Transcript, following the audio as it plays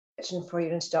For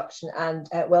your introduction, and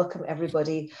welcome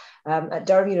everybody. At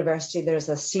Durham University, there's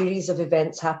a series of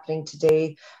events happening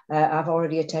today. I've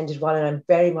already attended one and I'm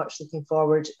very much looking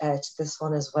forward to this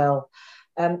one as well.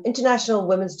 International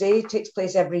Women's Day takes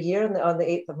place every year on the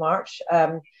 8th of March.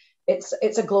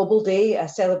 It's a global day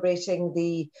celebrating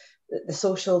the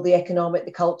social, the economic,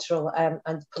 the cultural and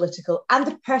the political and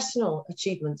the personal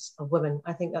achievements of women.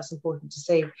 I think that's important to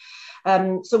say.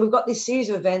 So we've got this series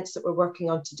of events that we're working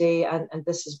on today, and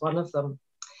this is one of them.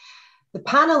 The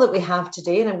panel that we have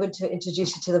today, and I'm going to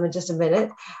introduce you to them in just a minute,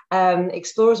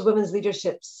 explores women's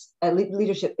leadership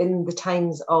in the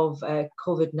times of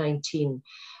COVID-19.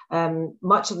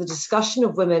 Much of the discussion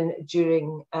of women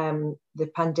during the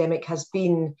pandemic has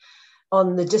been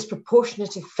on the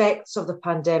disproportionate effects of the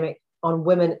pandemic on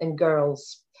women and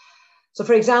girls. So,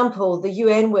 for example, the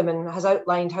UN Women has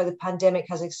outlined how the pandemic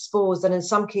has exposed and in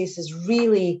some cases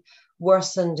really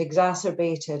worsened,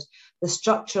 exacerbated the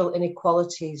structural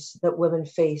inequalities that women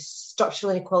face,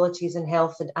 structural inequalities in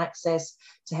health and access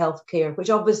to healthcare, which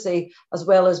obviously, as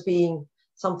well as being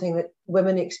something that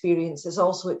women experience, is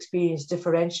also experienced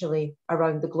differentially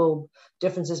around the globe,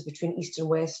 differences between East and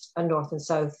West and North and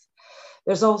South.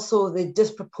 There's also the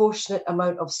disproportionate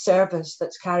amount of service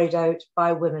that's carried out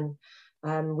by women.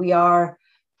 We are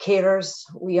carers,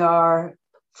 we are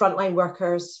frontline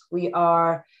workers, we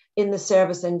are in the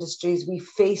service industries, we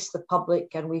face the public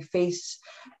and we face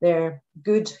their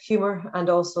good humour and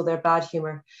also their bad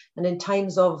humour. And in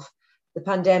times of the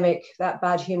pandemic, that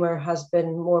bad humour has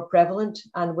been more prevalent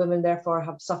and women therefore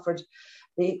have suffered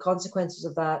the consequences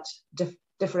of that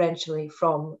differentially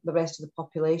from the rest of the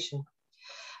population.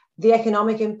 The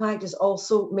economic impact is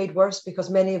also made worse because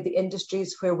many of the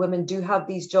industries where women do have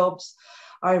these jobs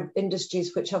are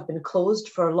industries which have been closed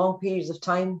for long periods of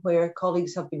time, where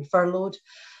colleagues have been furloughed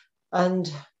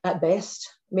and at best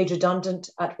made redundant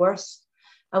at worst.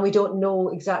 And we don't know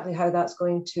exactly how that's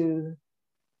going to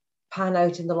pan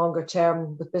out in the longer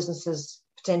term, with businesses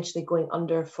potentially going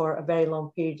under for a very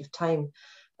long period of time,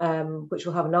 which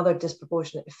will have another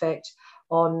disproportionate effect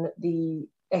on the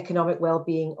economic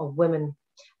well-being of women.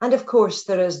 And of course,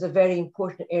 there is the very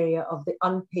important area of the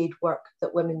unpaid work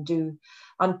that women do,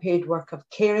 unpaid work of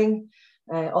caring,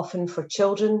 often for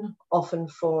children, often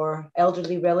for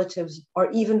elderly relatives, or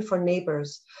even for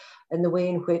neighbours, in the way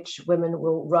in which women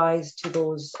will rise to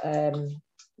those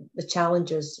the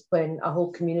challenges when a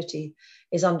whole community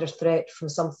is under threat from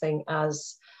something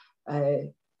as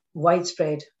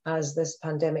widespread as this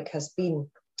pandemic has been.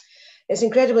 It's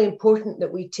incredibly important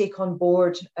that we take on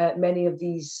board many of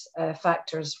these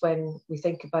factors when we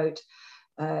think about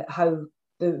how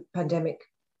the pandemic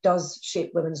does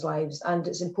shape women's lives. And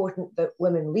it's important that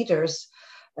women leaders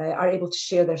are able to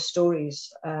share their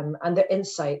stories and their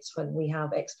insights when we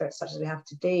have experts such as we have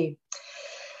today.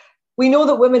 We know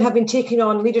that women have been taking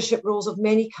on leadership roles of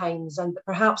many kinds, and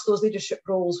perhaps those leadership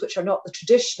roles which are not the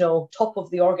traditional top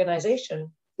of the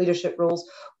organisation leadership roles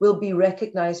will be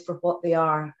recognised for what they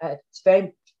are. It's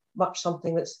very much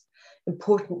something that's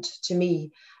important to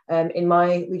me in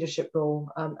my leadership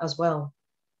role as well.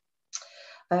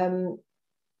 The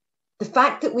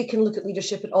fact that we can look at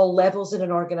leadership at all levels in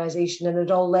an organisation and at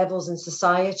all levels in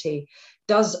society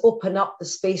does open up the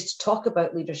space to talk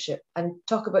about leadership and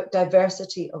talk about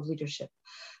diversity of leadership.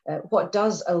 What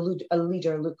does a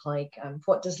leader look like?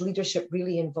 What does leadership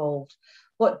really involve?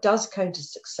 What does count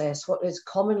as success? What is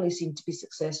commonly seen to be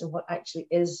success and what actually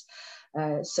is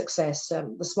success?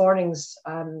 This morning's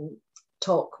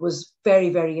talk was very,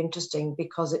 very interesting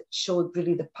because it showed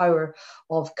really the power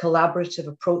of collaborative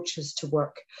approaches to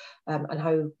work and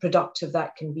how productive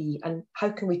that can be, and how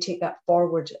can we take that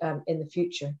forward in the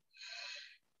future.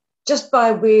 Just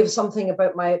by way of something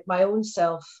about my own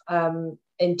self,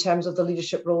 in terms of the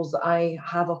leadership roles that I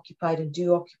have occupied and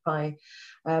do occupy.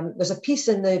 There's a piece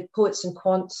in the Poets and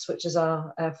Quants, which is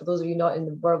for those of you not in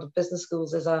the world of business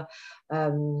schools, is a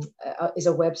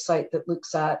website that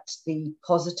looks at the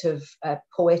positive,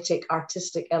 poetic,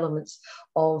 artistic elements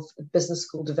of business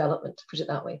school development, to put it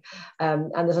that way.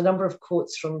 And there's a number of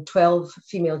quotes from 12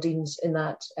 female deans in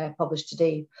that published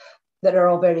today that are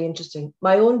all very interesting.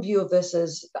 My own view of this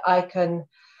is that I can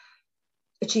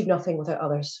achieve nothing without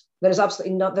others. There is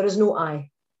absolutely not, there is no I.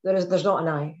 There's not an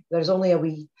I, there's only a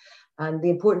we. And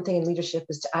the important thing in leadership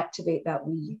is to activate that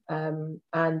we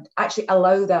and actually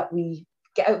allow that we,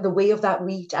 get out of the way of that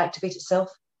we to activate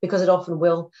itself, because it often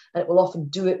will, and it will often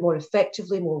do it more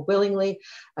effectively, more willingly,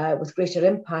 with greater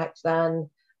impact than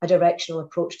a directional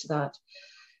approach to that.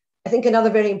 I think another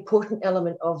very important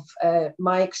element of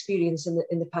my experience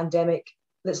in the pandemic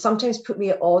that sometimes put me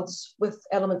at odds with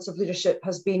elements of leadership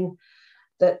has been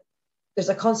that there's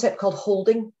a concept called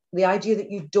holding. the idea that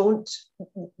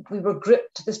we were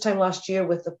gripped this time last year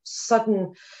with the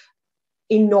sudden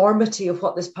enormity of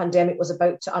what this pandemic was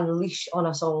about to unleash on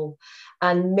us all.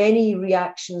 And many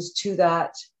reactions to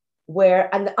that were,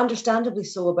 and understandably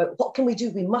so, about what can we do?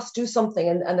 We must do something.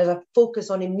 And there's a focus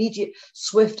on immediate,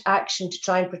 swift action to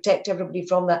try and protect everybody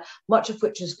from that, much of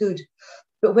which is good.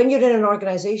 But when you're in an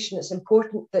organization, it's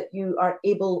important that you are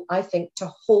able, I think,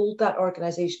 to hold that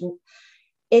organization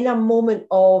in a moment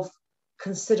of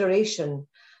consideration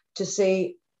to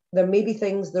say, there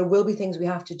will be things we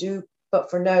have to do, but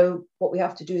for now, what we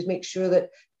have to do is make sure that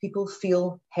people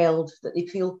feel held, that they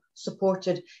feel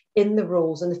supported in the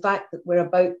roles. And the fact that we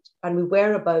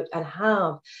were about and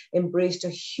have embraced a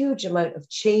huge amount of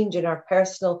change in our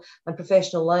personal and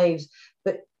professional lives,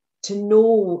 but to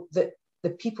know that the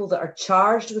people that are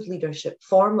charged with leadership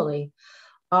formally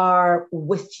are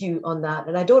with you on that.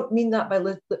 And I don't mean that by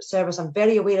lip service. I'm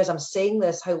very aware as I'm saying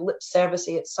this how lip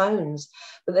servicey it sounds,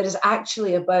 but that is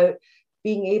actually about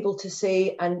being able to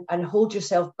say and hold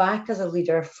yourself back as a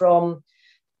leader from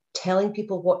telling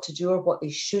people what to do or what they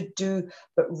should do,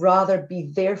 but rather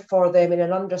be there for them in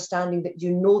an understanding that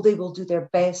you know they will do their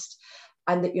best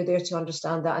and that you're there to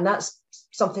understand that. And that's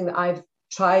something that I've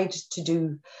tried to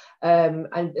do, and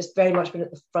it's very much been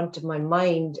at the front of my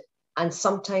mind. And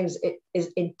sometimes it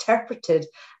is interpreted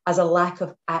as a lack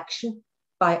of action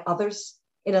by others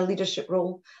in a leadership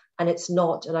role, and it's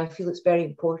not. And I feel it's very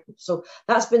important. So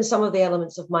that's been some of the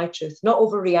elements of my truth: not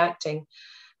overreacting,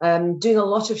 doing a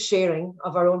lot of sharing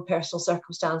of our own personal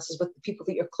circumstances with the people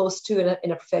that you're close to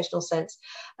in a professional sense,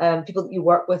 people that you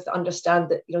work with understand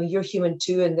that you're human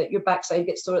too, and that your backside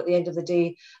gets sore at the end of the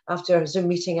day after Zoom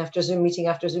meeting after Zoom meeting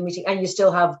after Zoom meeting, and you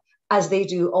still have, as they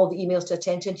do, all the emails to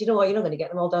attend to. And you know what? You're not going to get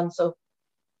them all done. So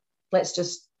let's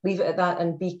just leave it at that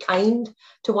and be kind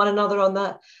to one another on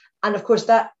that. And of course,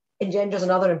 that engenders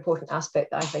another important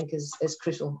aspect that I think is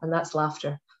crucial, and that's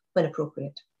laughter when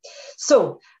appropriate.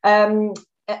 So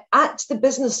at the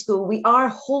business school, we are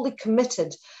wholly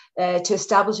committed to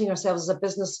establishing ourselves as a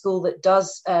business school that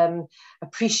does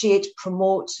appreciate,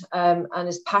 promote, and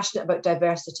is passionate about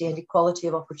diversity and equality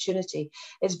of opportunity.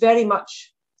 It's very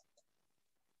much,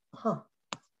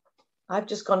 I've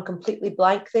just gone completely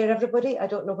blank there, everybody. I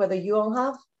don't know whether you all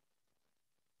have.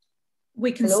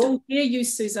 We can still hear you,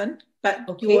 Susan. But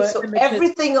okay, so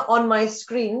everything on my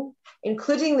screen,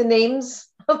 including the names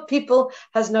of people,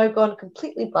 has now gone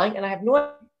completely blank, and I have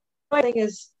no idea.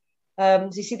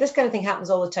 You see, this kind of thing happens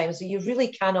all the time, so you really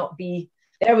cannot be.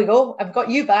 There we go. I've got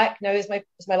you back now. Is my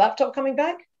laptop coming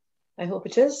back? I hope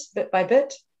it is, bit by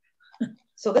bit.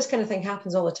 So this kind of thing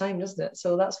happens all the time, doesn't it?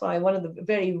 So that's why one of the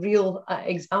very real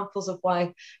examples of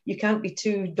why you can't be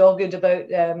too dogged about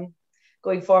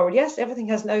going forward. Yes, everything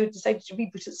has now decided to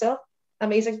reboot itself.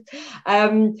 Amazing.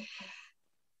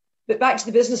 But back to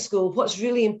the business school, what's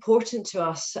really important to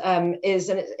us is,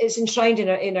 and it's enshrined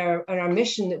in our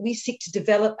mission, that we seek to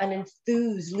develop and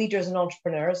enthuse leaders and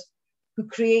entrepreneurs who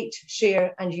create,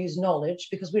 share, and use knowledge,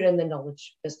 because we're in the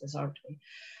knowledge business, aren't we?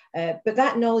 But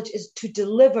that knowledge is to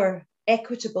deliver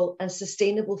equitable and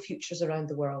sustainable futures around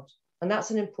the world. And that's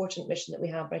an important mission that we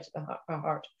have right at the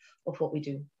heart of what we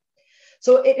do.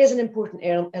 So it is an important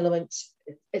element.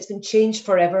 It's been changed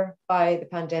forever by the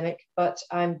pandemic, but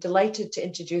I'm delighted to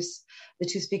introduce the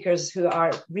two speakers who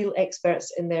are real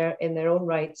experts in their own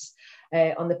rights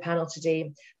on the panel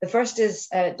today. The first is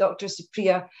Dr.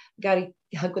 Supriya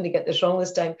I'm going to get this wrong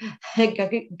this time,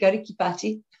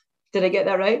 Garikipati. Did I get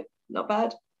that right? Not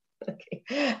bad. Okay.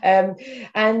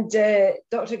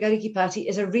 Dr. Garikipati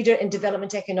is a reader in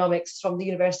development economics from the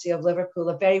University of Liverpool.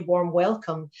 A very warm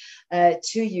welcome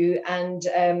to you. And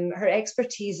her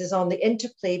expertise is on the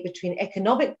interplay between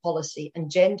economic policy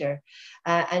and gender.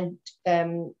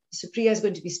 Supriya is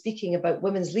going to be speaking about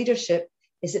women's leadership.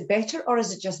 Is it better or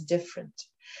is it just different?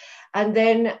 And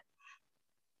then,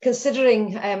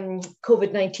 considering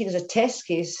COVID-19 as a test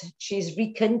case, she's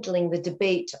rekindling the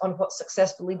debate on what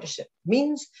successful leadership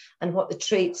means and what the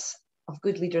traits of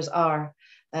good leaders are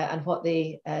and what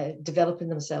they develop in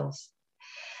themselves.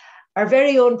 Our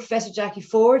very own Professor Jackie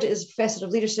Ford is Professor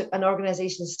of Leadership and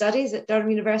Organisation Studies at Durham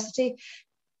University.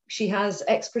 She has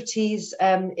expertise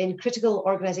in critical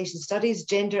organisation studies,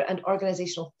 gender and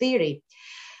organisational theory.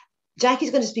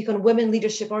 Jackie's going to speak on women,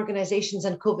 leadership, organisations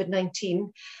and COVID-19,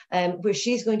 where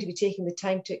she's going to be taking the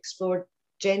time to explore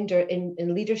gender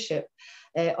in leadership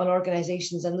on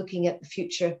organisations and looking at the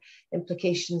future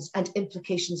implications and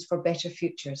implications for better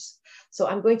futures. So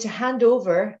I'm going to hand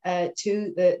over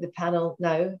to the panel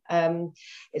now.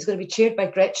 It's going to be chaired by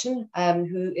Gretchen,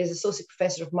 who is Associate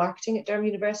Professor of Marketing at Durham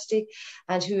University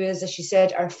and who is, as she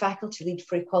said, our faculty lead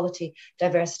for equality,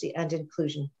 diversity and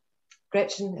inclusion.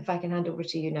 Gretchen, if I can hand over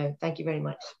to you now. Thank you very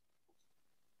much.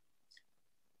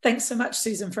 Thanks so much,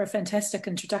 Susan, for a fantastic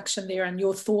introduction there and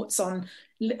your thoughts on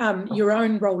your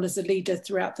own role as a leader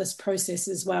throughout this process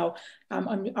as well.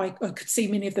 I could see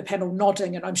many of the panel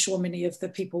nodding, and I'm sure many of the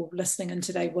people listening in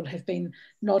today will have been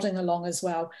nodding along as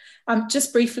well.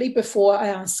 Just briefly, before I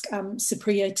ask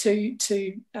Supriya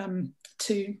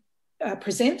to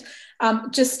present,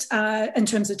 just in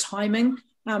terms of timing,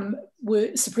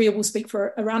 Supriya will speak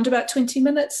for around about 20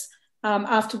 minutes.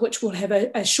 After which we'll have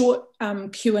a short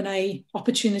Q&A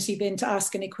opportunity then to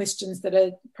ask any questions that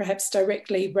are perhaps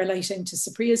directly relating to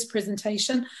Supriya's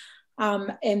presentation.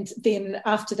 And then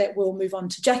after that, we'll move on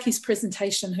to Jackie's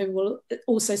presentation, who will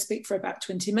also speak for about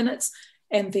 20 minutes.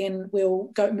 And then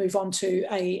we'll move on to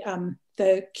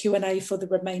the Q&A for the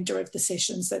remainder of the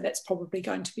session. So that's probably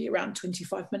going to be around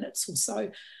 25 minutes or so.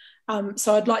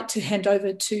 So I'd like to hand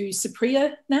over to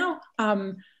Supriya now.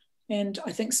 And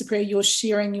I think, Supriya, you're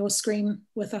sharing your screen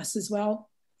with us as well.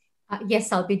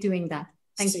 Yes, I'll be doing that.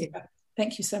 Thank you.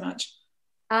 Thank you so much.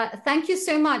 Thank you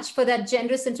so much for that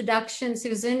generous introduction,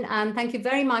 Susan. And thank you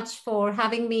very much for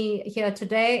having me here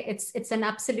today. It's an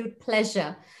absolute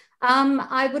pleasure.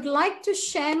 I would like to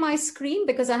share my screen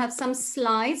because I have some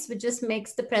slides, which just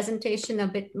makes the presentation a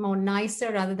bit more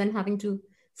nicer rather than having to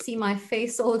see my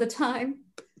face all the time.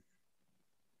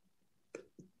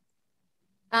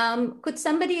 Could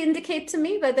somebody indicate to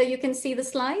me whether you can see the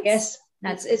slides? Yes,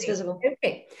 it's visible.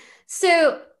 Okay,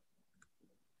 so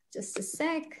just a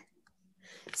sec.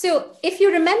 So if you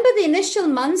remember the initial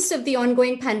months of the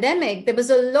ongoing pandemic, there was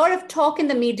a lot of talk in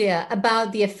the media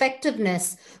about the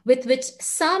effectiveness with which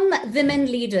some women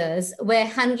leaders were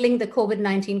handling the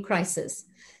COVID-19 crisis.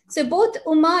 So both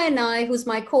Uma and I, who's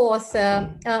my co-author,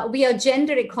 we are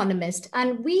gender economists,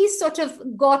 and we sort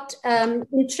of got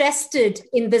interested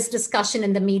in this discussion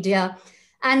in the media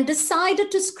and decided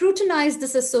to scrutinize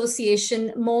this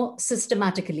association more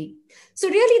systematically. So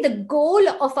really the goal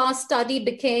of our study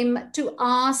became to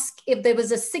ask if there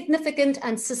was a significant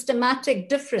and systematic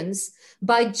difference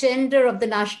by gender of the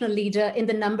national leader in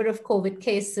the number of COVID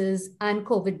cases and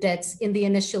COVID deaths in the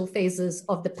initial phases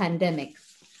of the pandemic.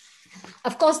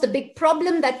 Of course, the big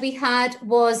problem that we had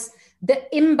was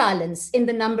the imbalance in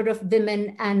the number of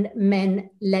women and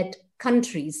men-led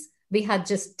countries. We had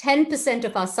just 10%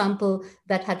 of our sample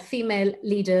that had female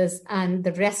leaders, and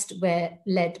the rest were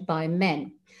led by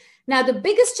men. Now, the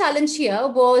biggest challenge here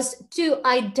was to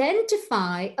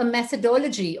identify a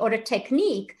methodology or a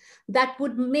technique that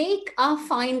would make our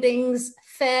findings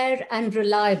fair and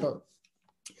reliable.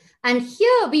 And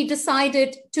here we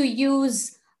decided to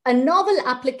use a novel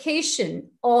application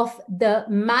of the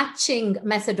matching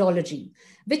methodology,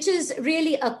 which is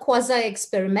really a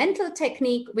quasi-experimental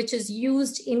technique, which is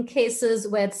used in cases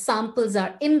where samples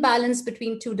are imbalanced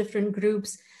between two different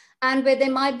groups and where there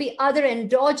might be other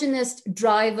endogenous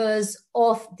drivers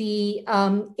of the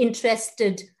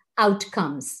interested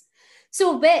outcomes.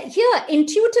 So here,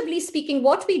 intuitively speaking,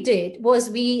 what we did was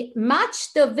we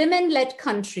matched the women-led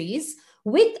countries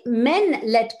with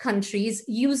men-led countries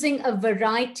using a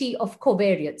variety of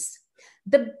covariates.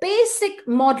 The basic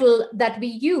model that we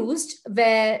used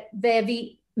where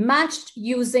we matched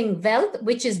using wealth,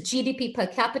 which is GDP per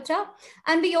capita,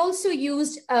 and we also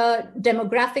used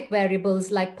demographic variables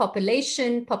like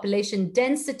population, population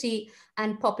density,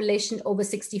 and population over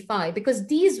 65, because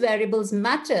these variables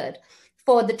mattered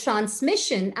for the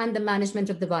transmission and the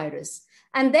management of the virus.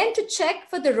 And then to check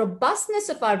for the robustness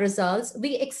of our results,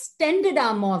 we extended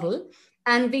our model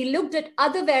and we looked at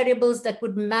other variables that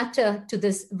would matter to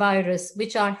this virus,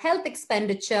 which are health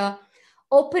expenditure,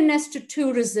 openness to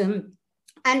tourism,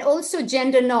 and also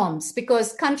gender norms,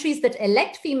 because countries that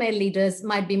elect female leaders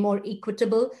might be more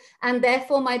equitable and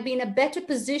therefore might be in a better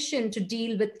position to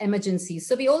deal with emergencies.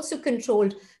 So we also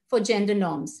controlled for gender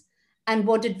norms. And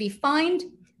what did we find?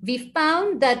 We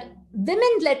found that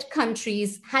women-led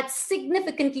countries had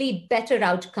significantly better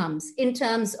outcomes in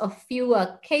terms of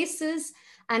fewer cases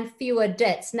and fewer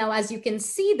deaths. Now, as you can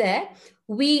see there,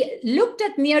 we looked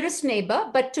at nearest neighbor,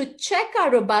 but to check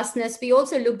our robustness, we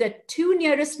also looked at 2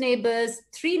 nearest neighbors,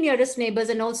 3 nearest neighbors,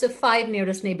 and also 5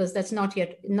 nearest neighbors. That's not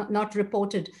yet not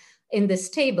reported in this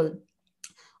table.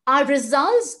 Our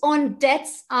results on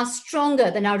deaths are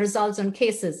stronger than our results on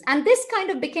cases. And this kind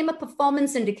of became a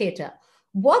performance indicator.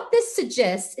 What this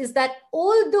suggests is that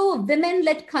although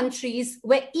women-led countries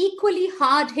were equally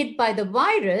hard hit by the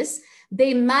virus,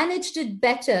 they managed it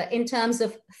better in terms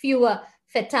of fewer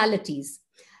fatalities.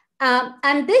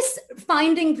 And this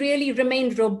finding really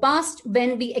remained robust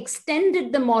when we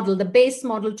extended the model, the base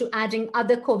model, to adding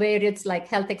other covariates like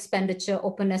health expenditure,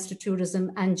 openness to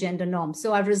tourism, and gender norms.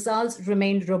 So our results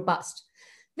remained robust.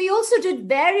 We also did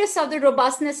various other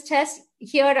robustness tests.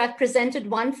 Here I've presented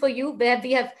one for you where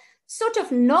we have sort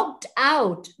of knocked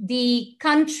out the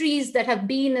countries that have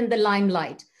been in the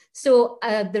limelight. So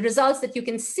the results that you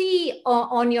can see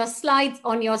on your slides,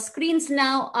 on your screens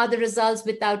now, are the results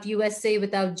without USA,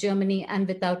 without Germany, and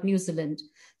without New Zealand.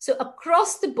 So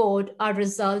across the board, our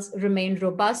results remain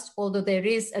robust, although there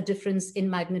is a difference in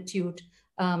magnitude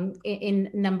in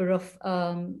number of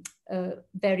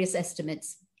various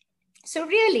estimates. So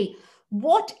really,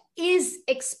 what is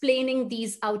explaining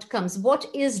these outcomes? What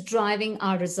is driving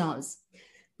our results?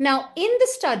 Now, in the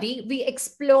study, we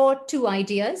explore two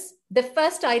ideas. The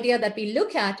first idea that we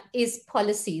look at is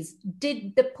policies.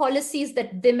 Did the policies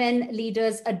that women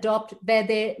leaders adopt, were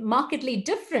they markedly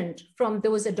different from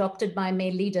those adopted by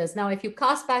male leaders? Now, if you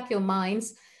cast back your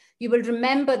minds, you will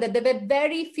remember that there were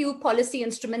very few policy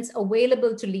instruments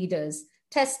available to leaders.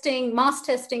 Mass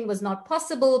testing was not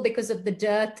possible because of the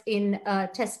dearth in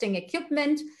testing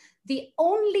equipment. The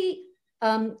only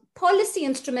policy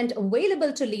instrument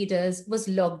available to leaders was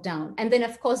lockdown. And then,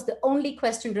 of course, the only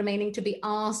question remaining to be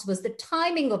asked was the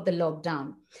timing of the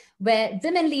lockdown, where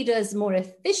women leaders more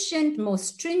efficient, more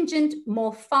stringent,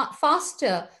 more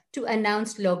faster to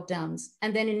announce lockdowns.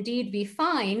 And then indeed we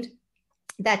find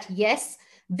that yes,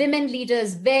 women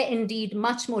leaders were indeed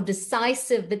much more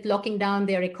decisive with locking down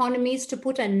their economies. To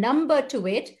put a number to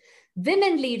it,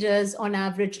 women leaders on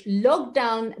average locked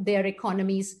down their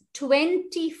economies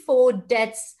 24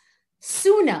 deaths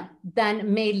sooner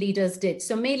than male leaders did.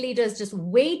 So male leaders just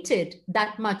waited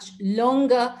that much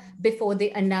longer before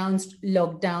they announced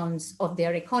lockdowns of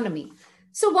their economy.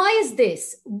 So why is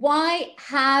this? Why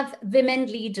have women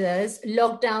leaders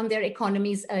locked down their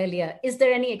economies earlier? Is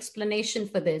there any explanation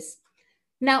for this?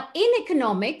 Now, in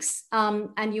economics,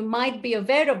 and you might be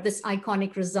aware of this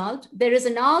iconic result, there is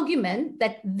an argument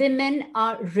that women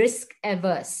are risk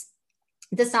averse.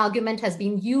 This argument has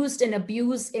been used and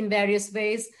abused in various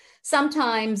ways,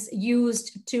 sometimes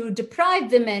used to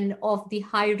deprive women of the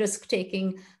high risk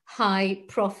taking, high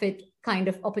profit kind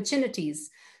of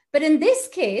opportunities. But in this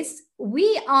case,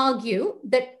 we argue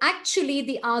that actually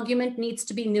the argument needs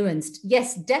to be nuanced.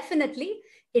 Yes, definitely.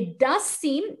 It does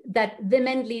seem that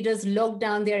women leaders locked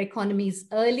down their economies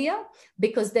earlier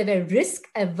because they were risk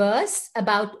averse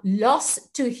about loss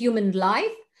to human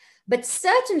life. But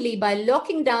certainly by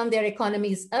locking down their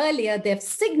economies earlier, they've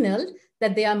signaled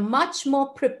that they are much more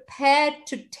prepared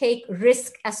to take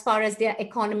risk as far as their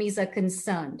economies are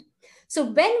concerned. So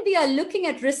when we are looking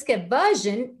at risk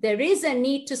aversion, there is a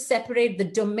need to separate the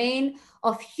domain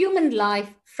of human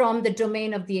life from the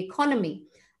domain of the economy.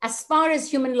 As far as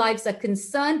human lives are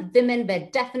concerned, women were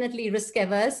definitely risk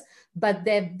averse, but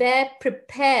they were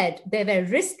prepared, they were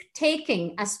risk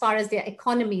taking as far as their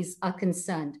economies are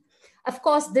concerned. Of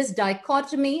course, this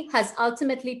dichotomy has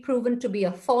ultimately proven to be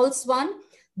a false one.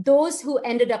 Those who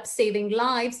ended up saving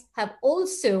lives have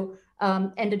also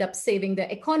ended up saving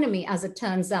the economy, as it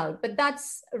turns out, but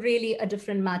that's really a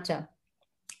different matter.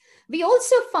 We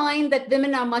also find that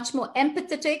women are much more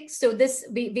empathetic. So this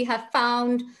we have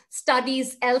found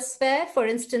studies elsewhere, for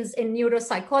instance, in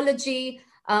neuropsychology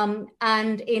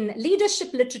and in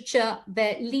leadership literature,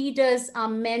 where leaders are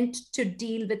meant to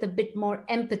deal with a bit more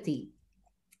empathy.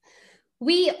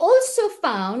 We also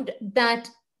found that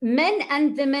men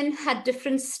and women had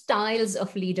different styles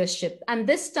of leadership. And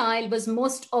this style was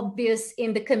most obvious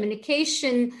in the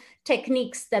communication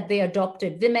techniques that they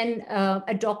adopted. Women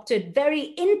adopted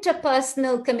very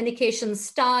interpersonal communication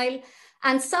style.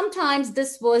 And sometimes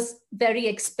this was very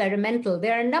experimental.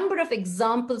 There are a number of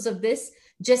examples of this.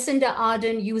 Jacinda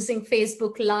Ardern using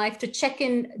Facebook Live to check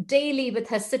in daily with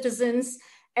her citizens.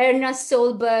 Erna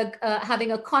Solberg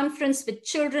having a conference with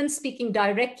children, speaking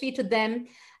directly to them.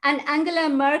 And Angela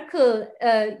Merkel,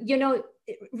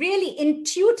 really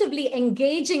intuitively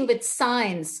engaging with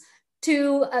science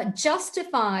to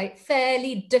justify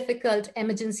fairly difficult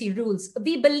emergency rules.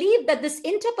 We believe that this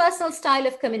interpersonal style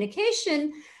of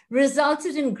communication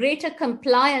resulted in greater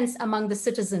compliance among the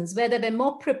citizens, where they were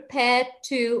more prepared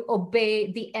to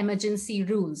obey the emergency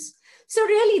rules. So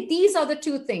really, these are the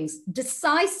two things: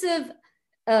 decisive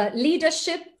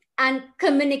leadership and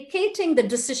communicating the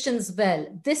decisions well.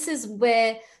 This is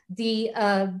where the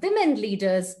women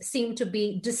leaders seem to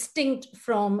be distinct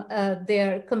from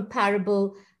their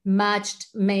comparable matched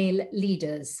male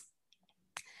leaders.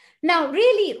 Now,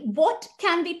 really, what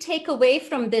can we take away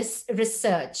from this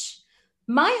research?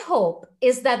 My hope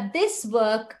is that this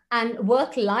work and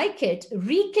work like it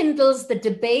rekindles the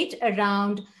debate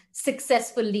around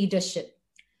successful leadership.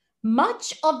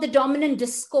 Much of the dominant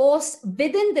discourse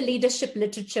within the leadership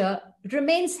literature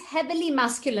remains heavily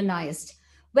masculinized,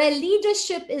 where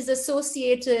leadership is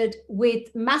associated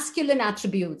with masculine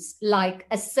attributes like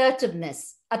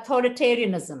assertiveness,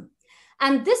 authoritarianism.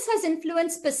 And this has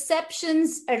influenced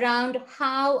perceptions around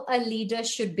how a leader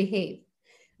should behave.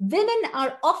 Women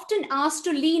are often asked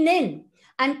to lean in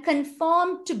and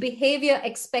conform to behavior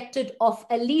expected of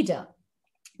a leader.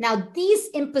 Now, these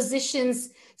impositions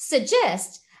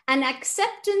suggest an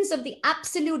acceptance of the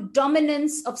absolute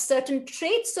dominance of certain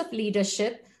traits of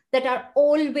leadership that are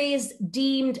always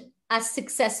deemed as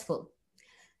successful,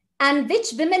 and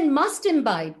which women must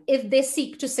imbibe if they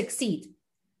seek to succeed.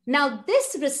 Now,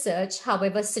 this research,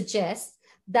 however, suggests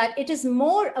that it is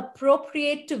more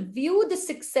appropriate to view the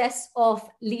success of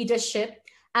leadership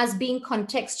as being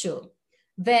contextual,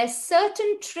 where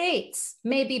certain traits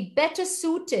may be better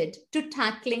suited to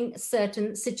tackling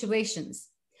certain situations.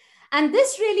 And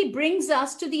this really brings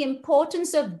us to the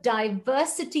importance of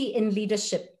diversity in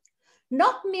leadership,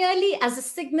 not merely as a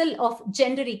signal of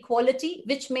gender equality,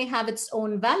 which may have its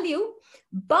own value,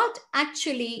 but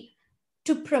actually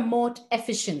to promote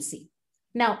efficiency.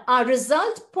 Now, our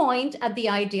results point at the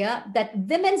idea that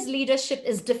women's leadership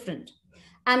is different,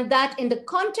 and that in the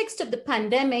context of the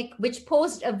pandemic, which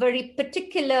posed a very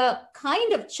particular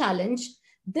kind of challenge,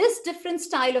 this different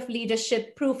style of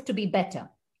leadership proved to be better.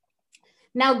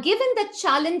 Now, given the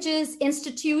challenges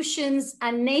institutions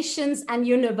and nations and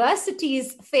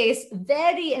universities face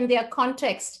vary in their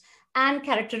context and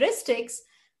characteristics,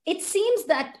 it seems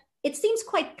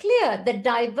quite clear that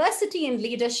diversity in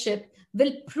leadership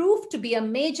will prove to be a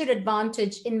major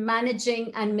advantage in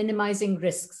managing and minimizing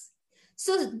risks.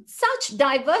 So such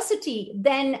diversity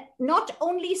then not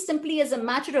only simply is a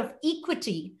matter of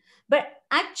equity, but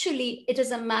actually it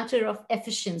is a matter of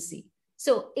efficiency.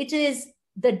 So it is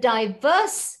the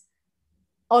diverse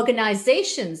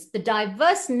organizations, the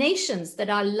diverse nations that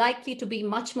are likely to be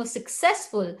much more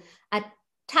successful at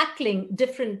tackling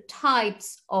different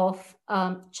types of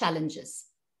challenges.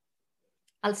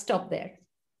 I'll stop there.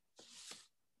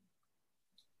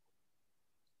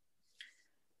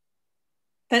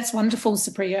 That's wonderful,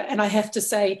 Supriya. And I have to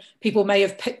say, people may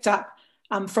have picked up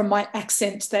from my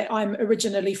accent that I'm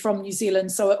originally from New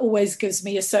Zealand. So it always gives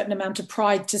me a certain amount of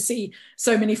pride to see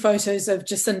so many photos of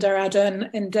Jacinda Ardern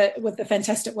and with the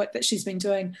fantastic work that she's been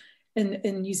doing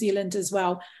in New Zealand as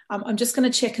well. I'm just going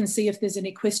to check and see if there's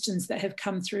any questions that have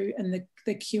come through in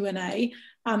the Q&A.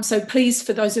 So please,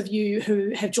 for those of you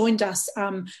who have joined us,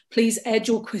 please add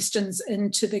your questions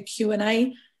into the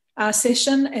Q&A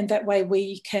session, and that way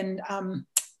we can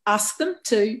ask them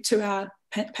to our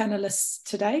panelists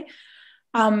today.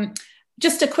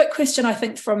 Just a quick question, I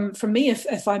think, from me,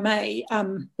 if I may,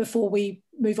 before we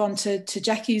move on to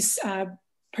Jackie's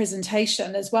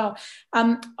presentation as well.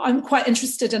 I'm quite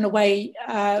interested in a way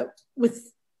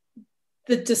with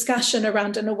the discussion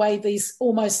around, in a way, these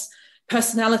almost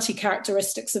personality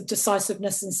characteristics of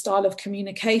decisiveness and style of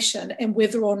communication, and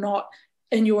whether or not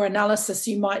in your analysis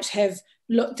you might have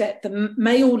looked at the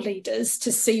male leaders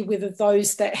to see whether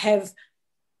those that have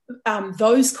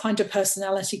those kind of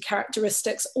personality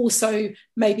characteristics also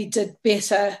maybe did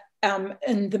better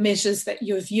in the measures that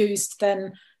you have used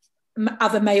than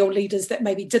other male leaders that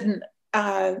maybe didn't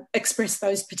express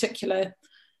those particular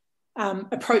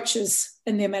approaches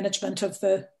in their management of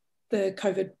the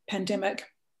COVID pandemic.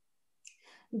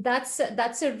 That's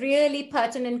a really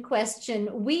pertinent question.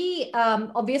 We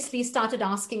obviously started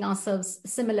asking ourselves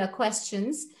similar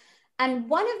questions. And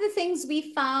one of the things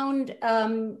we found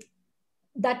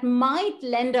that might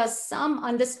lend us some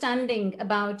understanding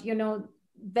about,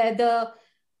 whether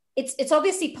it's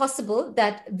obviously possible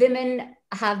that women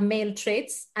have male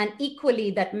traits, and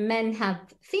equally that men have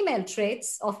female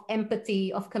traits of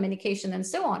empathy, of communication, and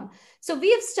so on. So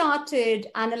we have started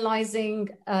analyzing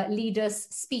leaders'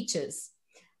 speeches.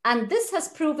 And this has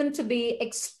proven to be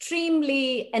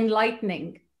extremely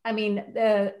enlightening. I mean,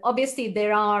 obviously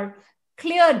there are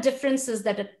clear differences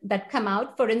that come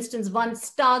out. For instance, one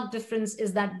stark difference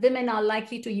is that women are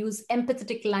likely to use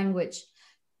empathetic language,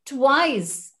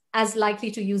 twice as likely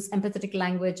to use empathetic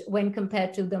language when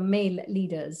compared to the male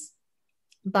leaders.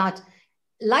 But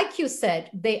like you said,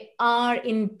 they are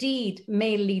indeed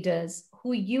male leaders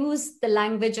who use the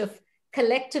language of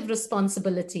collective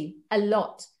responsibility a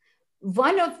lot.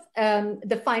 One of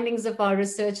the findings of our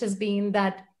research has been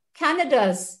that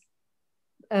Canada's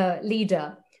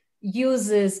leader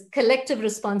uses collective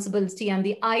responsibility and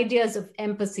the ideas of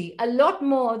empathy a lot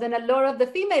more than a lot of the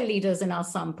female leaders in our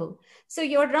sample. So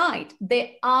you're right,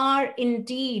 they are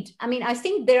indeed, I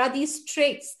think there are these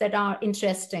traits that are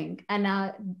interesting,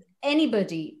 and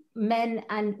anybody, men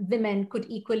and women, could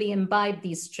equally imbibe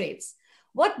these traits.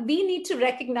 What we need to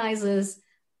recognize is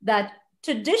that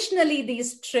traditionally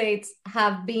these traits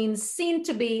have been seen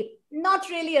to be not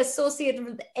really associated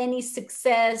with any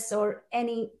success or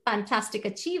any fantastic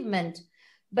achievement.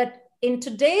 But in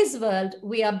today's world,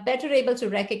 we are better able to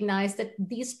recognize that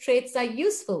these traits are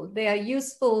useful. They are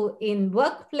useful in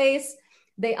workplace.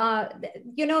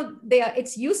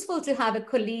 It's useful to have a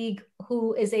colleague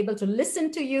who is able to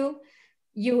listen to you.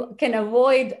 You can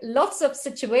avoid lots of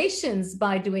situations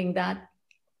by doing that.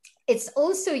 It's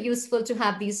also useful to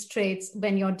have these traits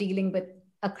when you're dealing with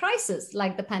a crisis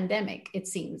like the pandemic, it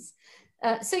seems.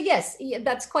 So yes,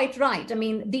 that's quite right. I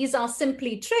mean, these are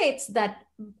simply traits that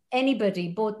anybody,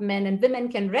 both men and women,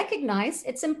 can recognize.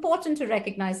 It's important to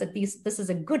recognize that this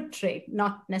is a good trait,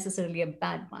 not necessarily a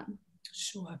bad one.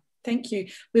 Sure. Thank you.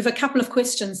 We have a couple of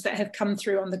questions that have come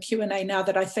through on the Q&A now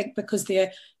that I think, because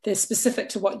they're specific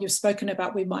to what you've spoken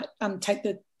about, we might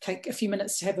take a few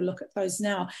minutes to have a look at those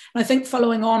now. And I think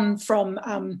following on from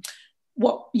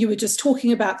what you were just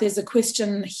talking about, there's a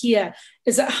question here.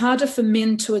 Is it harder for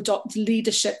men to adopt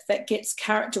leadership that gets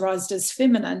characterized as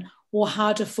feminine, or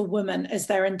harder for women as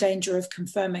they're in danger of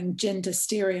confirming gender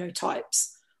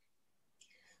stereotypes?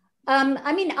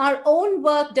 I mean, our own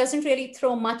work doesn't really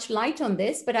throw much light on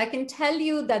this, but I can tell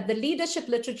you that the leadership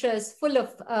literature is full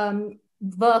of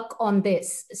work on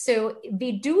this. So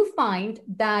we do find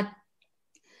that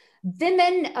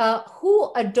women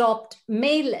who adopt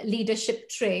male leadership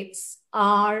traits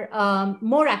are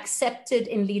more accepted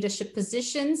in leadership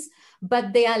positions,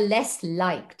 but they are less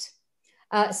liked.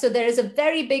 So there is a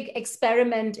very big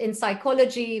experiment in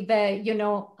psychology where,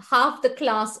 half the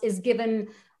class is given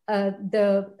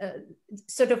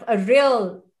sort of a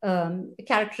real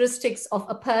characteristics of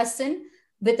a person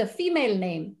with a female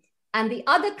name, and the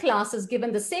other class is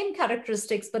given the same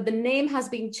characteristics, but the name has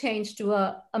been changed to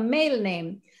a male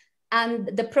name. And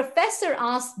the professor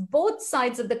asked both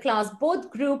sides of the class,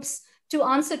 both groups, to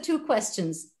answer two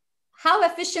questions. How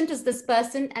efficient is this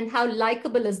person, and how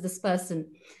likable is this person?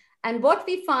 And what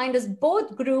we find is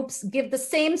both groups give the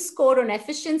same score on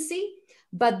efficiency,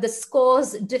 but the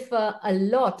scores differ a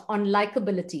lot on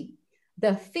likability.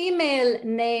 The female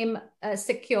name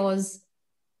secures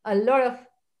a lot of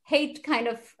hate kind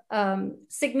of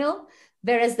signal,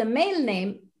 whereas the male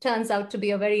name turns out to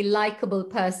be a very likable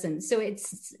person. So it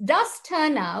does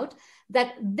turn out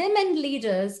that women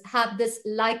leaders have this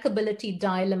likability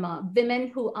dilemma.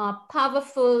 Women who are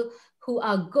powerful, who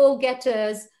are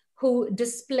go-getters, who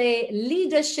display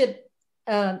leadership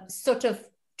sort of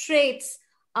traits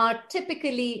are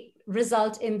typically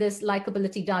result in this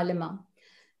likability dilemma.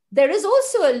 There is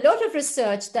also a lot of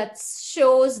research that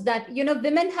shows that,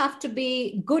 women have to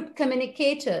be good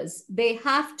communicators. They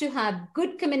have to have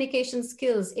good communication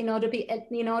skills in order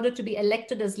to be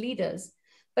elected as leaders.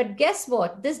 But guess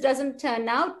what? This doesn't turn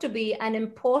out to be an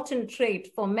important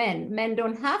trait for men. Men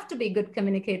don't have to be good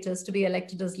communicators to be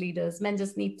elected as leaders. Men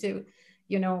just need to,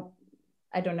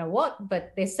 I don't know what,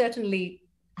 but they certainly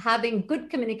having good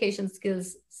communication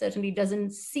skills certainly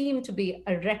doesn't seem to be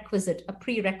a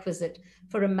prerequisite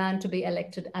for a man to be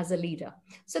elected as a leader.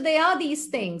 So there are these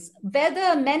things.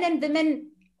 Whether men and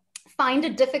women find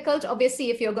it difficult,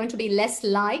 obviously, if you're going to be less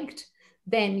liked,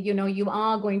 then, you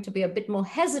are going to be a bit more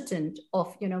hesitant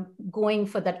of, going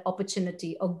for that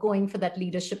opportunity or going for that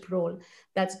leadership role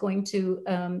that's going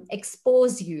to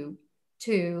expose you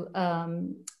to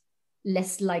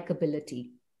less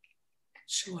likability.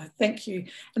 Sure, thank you.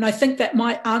 And I think that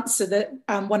might answer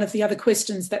one of the other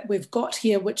questions that we've got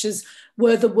here, which is,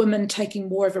 were the women taking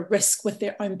more of a risk with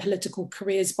their own political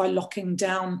careers by locking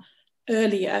down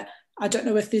earlier? I don't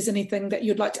know if there's anything that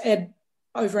you'd like to add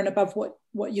over and above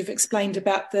what you've explained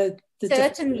about the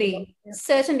Certainly.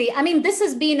 I mean, this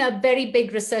has been a very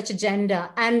big research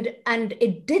agenda. And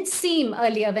it did seem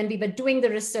earlier when we were doing the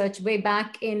research way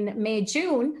back in May,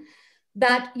 June,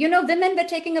 that, women were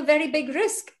taking a very big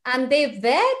risk, and they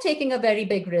were taking a very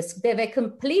big risk. They were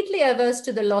completely averse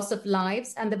to the loss of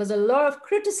lives. And there was a lot of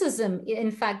criticism,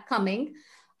 in fact, coming.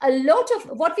 A lot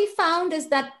of what we found is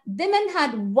that women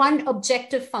had one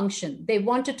objective function. They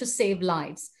wanted to save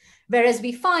lives. Whereas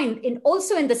we find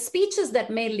also in the speeches that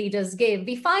male leaders gave,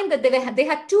 we find that they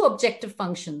had two objective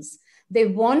functions. They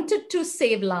wanted to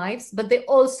save lives, but they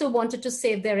also wanted to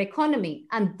save their economy.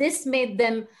 And this made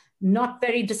them not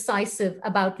very decisive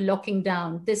about locking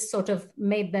down. This sort of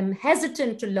made them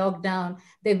hesitant to lock down.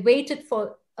 They waited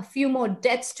for a few more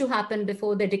deaths to happen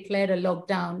before they declared a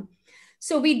lockdown.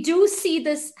 So we do see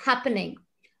this happening.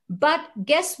 But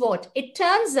guess what? It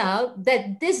turns out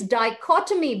that this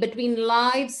dichotomy between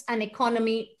lives and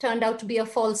economy turned out to be a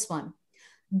false one.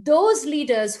 Those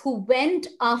leaders who went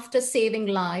after saving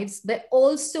lives were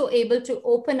also able to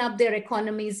open up their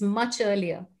economies much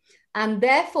earlier. And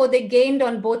therefore, they gained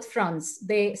on both fronts.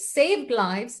 They saved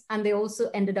lives and they also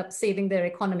ended up saving their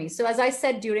economy. So as I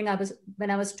said when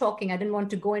I was talking, I didn't want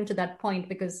to go into that point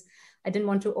because I didn't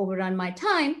want to overrun my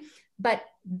time, but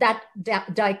that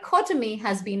dichotomy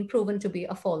has been proven to be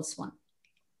a false one.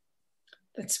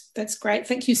 That's great.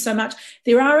 Thank you so much.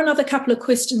 There are another couple of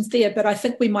questions there, but I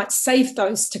think we might save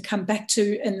those to come back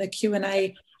to in the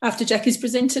Q&A after Jackie's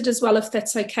presented as well, if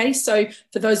that's okay. So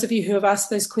for those of you who have asked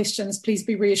those questions, please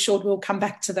be reassured we'll come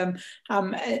back to them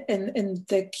in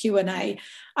the Q&A.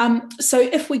 So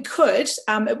if we could,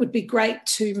 it would be great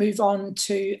to move on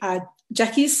to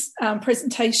Jackie's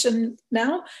presentation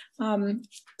now.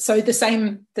 So the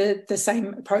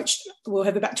same approach. We'll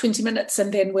have about 20 minutes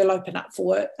and then we'll open up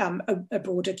for a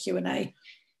broader Q&A.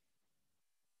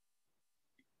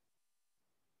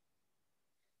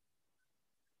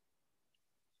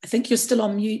 I think you're still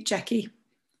on mute, Jackie.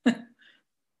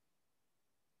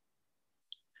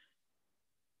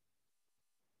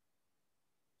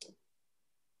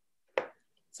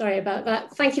 Sorry about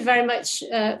that. Thank you very much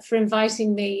for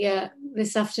inviting me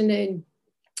this afternoon.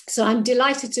 So I'm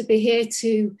delighted to be here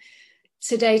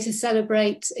today to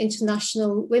celebrate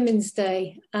International Women's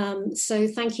Day. So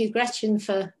thank you, Gretchen,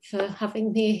 for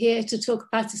having me here to talk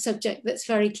about a subject that's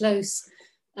very close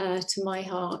to my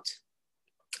heart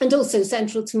and also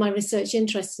central to my research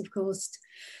interests, of course.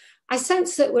 I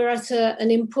sense that we're at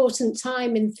an important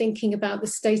time in thinking about the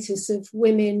status of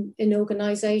women in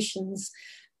organisations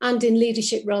and in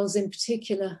leadership roles in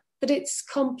particular, but it's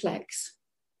complex.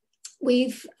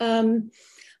 We've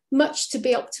much to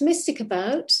be optimistic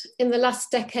about. In the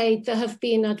last decade, there have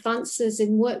been advances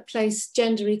in workplace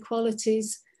gender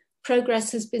equalities.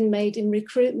 Progress has been made in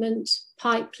recruitment,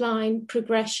 pipeline,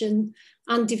 progression,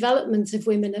 and development of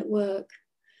women at work.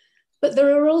 But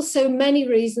there are also many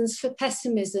reasons for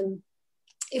pessimism.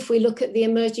 If we look at the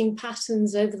emerging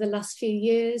patterns over the last few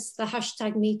years, the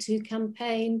 #MeToo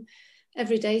campaign,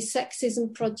 Everyday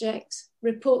Sexism Project,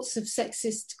 reports of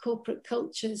sexist corporate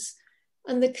cultures,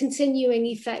 and the continuing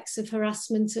effects of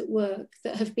harassment at work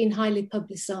that have been highly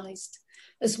publicised,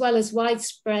 as well as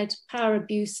widespread power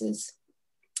abuses,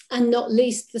 and not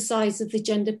least the size of the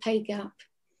gender pay gap.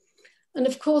 And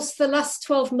of course, the last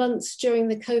 12 months during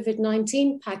the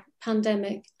Covid-19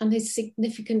 pandemic and its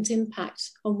significant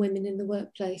impact on women in the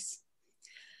workplace.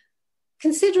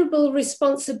 Considerable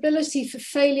responsibility for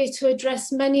failure to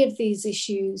address many of these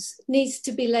issues needs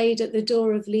to be laid at the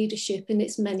door of leadership in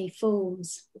its many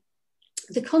forms.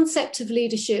 The concept of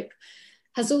leadership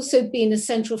has also been a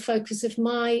central focus of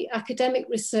my academic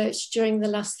research during the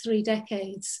last 3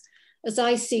 decades, as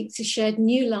I seek to shed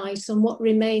new light on what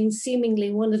remains seemingly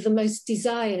one of the most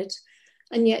desired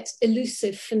and yet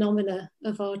elusive phenomena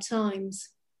of our times.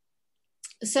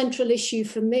 A central issue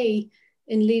for me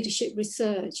in leadership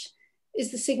research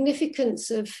is the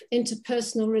significance of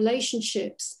interpersonal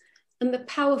relationships and the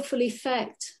powerful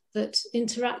effect that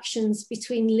interactions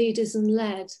between leaders and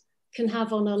led can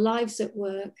have on our lives at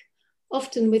work,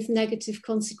 often with negative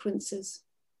consequences.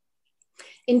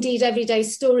 Indeed, everyday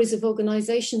stories of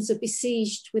organisations are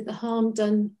besieged with the harm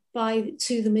done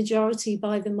to the majority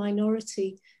by the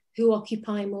minority who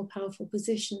occupy more powerful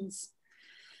positions.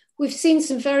 We've seen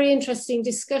some very interesting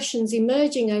discussions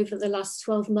emerging over the last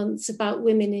 12 months about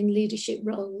women in leadership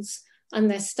roles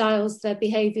and their styles, their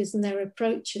behaviours and their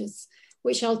approaches,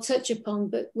 which I'll touch upon,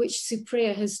 but which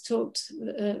Supriya has talked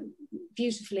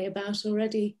beautifully about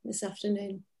already this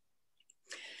afternoon.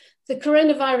 The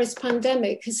coronavirus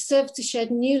pandemic has served to shed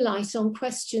new light on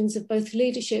questions of both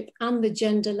leadership and the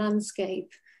gender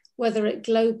landscape, whether at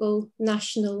global,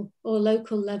 national or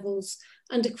local levels,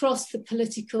 and across the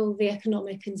political, the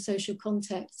economic and social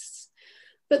contexts.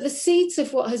 But the seeds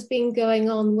of what has been going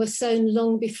on were sown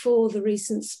long before the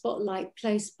recent spotlight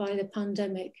placed by the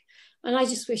pandemic. And I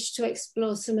just wish to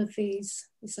explore some of these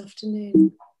this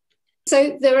afternoon.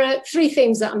 So there are 3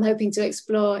 themes that I'm hoping to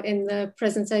explore in the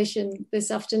presentation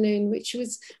this afternoon, which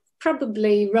was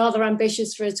probably rather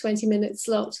ambitious for a 20-minute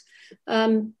slot.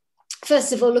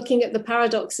 First of all, looking at the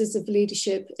paradoxes of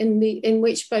leadership in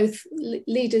which both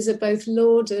leaders are both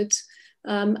lauded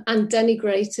and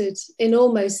denigrated in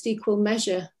almost equal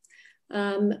measure.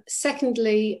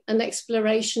 Secondly, an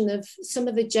exploration of some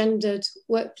of the gendered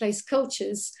workplace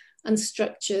cultures and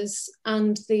structures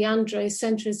and the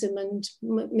androcentrism and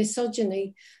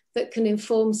misogyny that can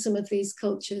inform some of these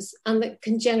cultures and that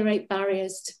can generate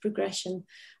barriers to progression.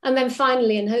 And then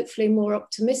finally, and hopefully more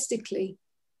optimistically,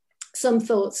 some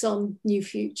thoughts on new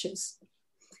futures.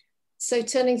 So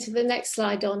turning to the next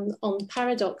slide on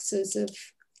paradoxes of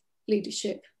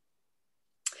leadership.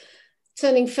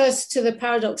 Turning first to the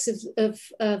paradox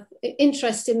of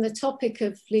interest in the topic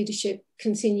of leadership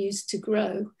continues to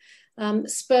grow,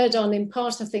 spurred on in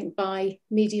part, I think, by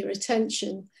media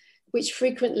attention, which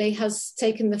frequently has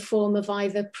taken the form of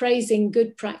either praising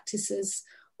good practices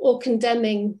or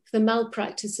condemning the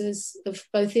malpractices of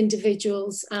both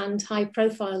individuals and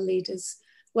high-profile leaders,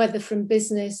 whether from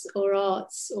business or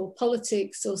arts or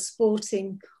politics or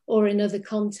sporting or in other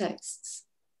contexts.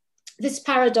 This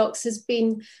paradox has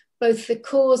been both the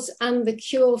cause and the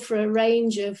cure for a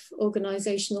range of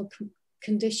organisational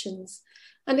conditions,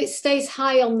 and it stays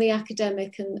high on the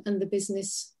academic and the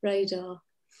business radar.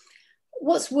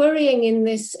 What's worrying in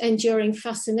this enduring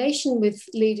fascination with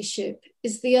leadership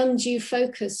is the undue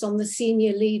focus on the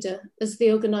senior leader as the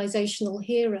organisational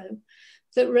hero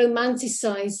that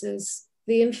romanticises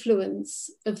the influence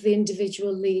of the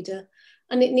individual leader,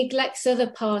 and it neglects other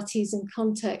parties and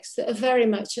contexts that are very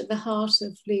much at the heart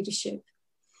of leadership.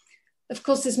 Of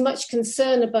course, there's much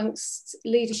concern amongst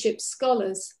leadership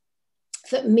scholars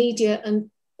that media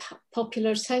and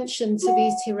popular attention to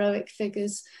these heroic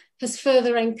figures has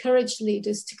further encouraged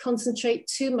leaders to concentrate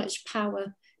too much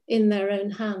power in their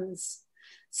own hands.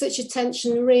 Such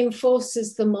attention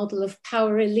reinforces the model of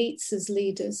power elites as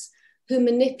leaders who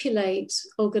manipulate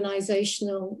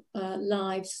organisational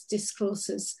lives,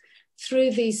 discourses,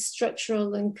 through these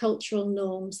structural and cultural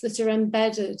norms that are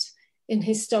embedded in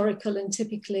historical and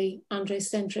typically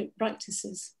androcentric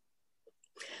practices.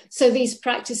 So these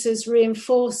practices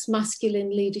reinforce masculine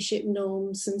leadership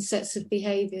norms and sets of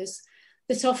behaviours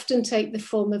that often take the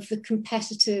form of the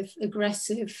competitive,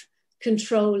 aggressive,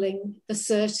 controlling,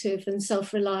 assertive and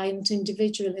self-reliant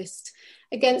individualist,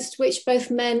 against which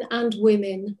both men and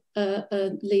women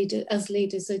as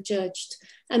leaders are judged,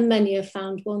 and many are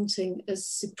found wanting, as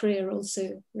Supriya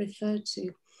also referred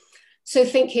to. So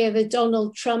think here the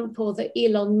Donald Trump or the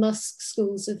Elon Musk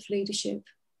schools of leadership.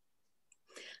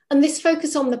 And this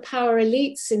focus on the power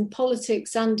elites in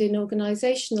politics and in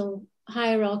organisational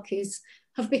hierarchies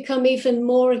have become even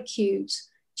more acute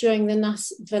during the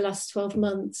last 12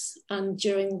 months and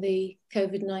during the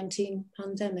Covid-19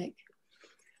 pandemic.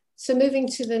 So moving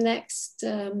to the next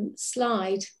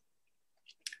slide,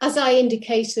 as I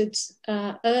indicated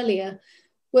earlier,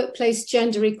 workplace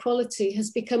gender equality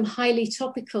has become highly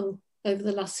topical over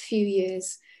the last few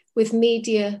years, with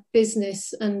media,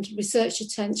 business and research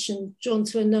attention drawn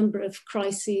to a number of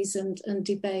crises and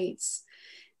debates.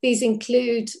 These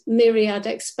include myriad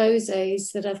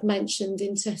exposés that I've mentioned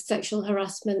into sexual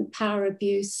harassment, power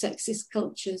abuse, sexist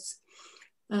cultures.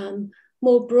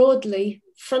 More broadly,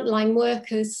 frontline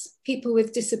workers, people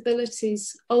with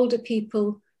disabilities, older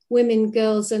people, women,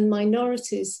 girls and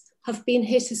minorities have been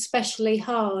hit especially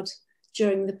hard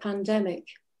during the pandemic.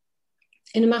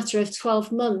 In a matter of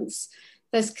 12 months,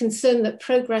 there's concern that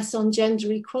progress on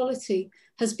gender equality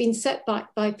has been set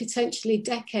back by potentially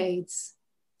decades.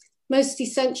 Most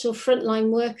essential frontline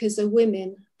workers are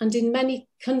women, and in many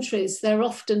countries, they're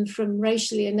often from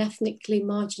racially and ethnically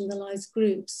marginalised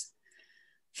groups.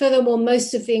 Furthermore,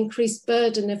 most of the increased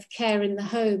burden of care in the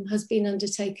home has been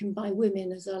undertaken by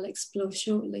women, as I'll explore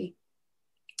shortly.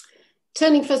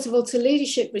 Turning first of all to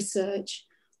leadership research,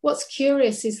 what's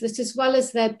curious is that as well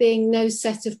as there being no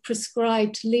set of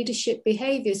prescribed leadership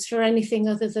behaviours for anything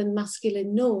other than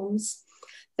masculine norms,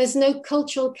 there's no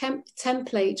cultural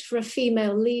template for a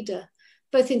female leader,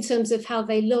 both in terms of how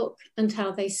they look and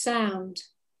how they sound.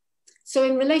 So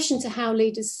in relation to how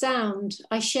leaders sound,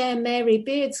 I share Mary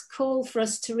Beard's call for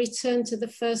us to return to the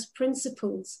first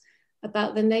principles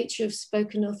about the nature of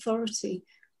spoken authority,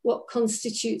 what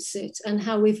constitutes it, and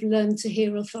how we've learned to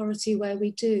hear authority where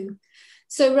we do.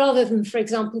 So rather than, for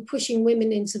example, pushing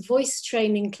women into voice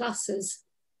training classes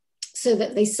so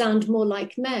that they sound more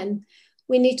like men,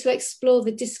 we need to explore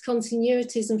the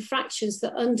discontinuities and fractures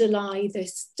that underlie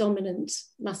this dominant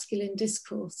masculine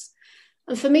discourse.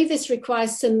 And for me, this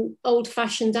requires some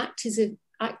old-fashioned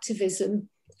activism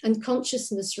and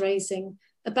consciousness raising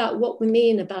about what we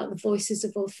mean about the voices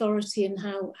of authority and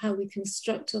how we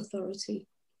construct authority.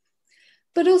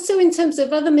 But also in terms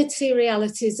of other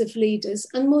materialities of leaders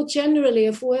and more generally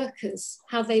of workers,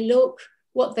 how they look,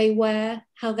 what they wear,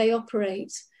 how they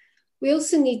operate. We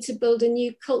also need to build a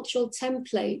new cultural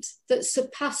template that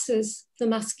surpasses the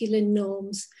masculine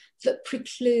norms that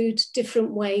preclude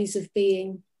different ways of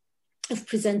being, of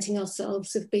presenting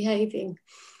ourselves, of behaving.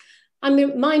 I'm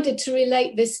reminded to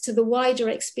relate this to the wider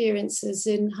experiences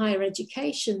in higher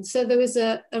education. So there was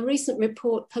a recent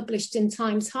report published in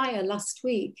Times Higher last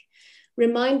week,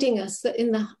 reminding us that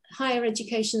in the higher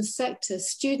education sector,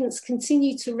 students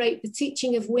continue to rate the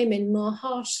teaching of women more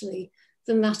harshly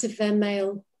than that of their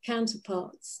male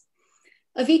counterparts.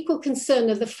 Of equal concern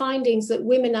are the findings that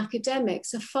women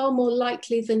academics are far more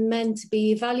likely than men to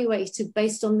be evaluated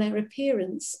based on their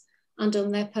appearance and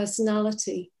on their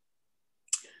personality.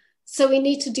 So we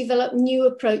need to develop new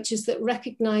approaches that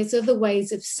recognise other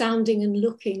ways of sounding and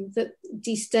looking that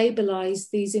destabilise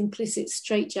these implicit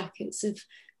straitjackets of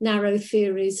narrow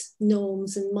theories,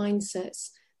 norms and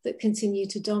mindsets that continue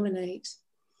to dominate.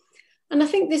 And I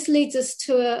think this leads us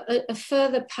to a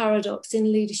further paradox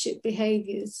in leadership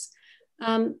behaviours.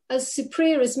 As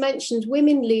Supriya has mentioned,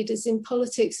 women leaders in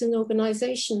politics and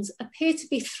organisations appear to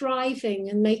be thriving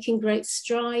and making great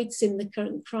strides in the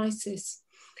current crisis.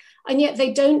 And yet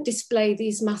they don't display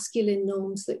these masculine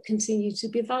norms that continue to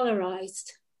be valorised.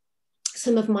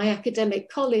 Some of my academic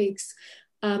colleagues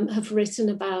have written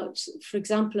about, for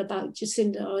example, about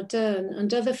Jacinda Ardern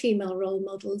and other female role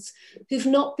models who've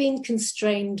not been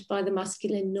constrained by the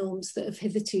masculine norms that have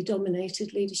hitherto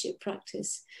dominated leadership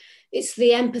practice. It's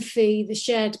the empathy, the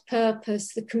shared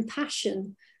purpose, the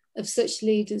compassion of such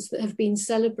leaders that have been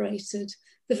celebrated,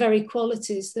 the very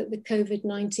qualities that the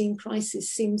COVID-19 crisis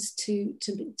seems to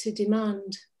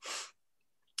demand.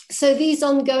 So these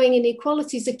ongoing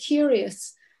inequalities are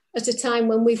curious at a time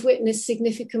when we've witnessed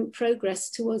significant progress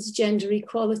towards gender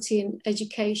equality in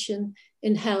education,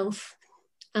 in health,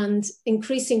 and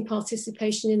increasing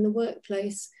participation in the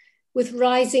workplace, with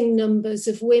rising numbers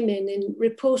of women in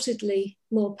reportedly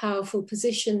more powerful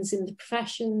positions in the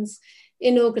professions,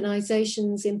 in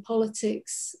organisations, in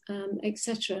politics,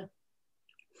 etc.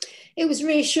 It was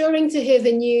reassuring to hear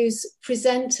the news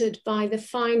presented by the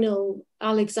final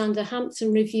Alexander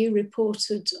Hampton review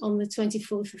reported on the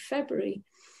 24th of February,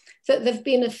 that there have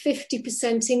been a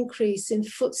 50% increase in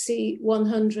FTSE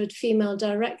 100 female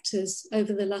directors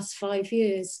over the last 5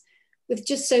 years, with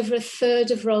just over a third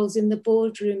of roles in the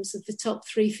boardrooms of the top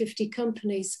 350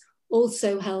 companies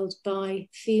also held by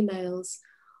females,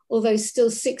 although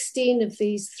still 16 of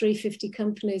these 350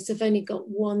 companies have only got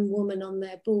one woman on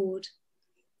their board.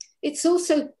 It's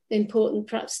also important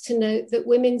perhaps to note that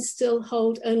women still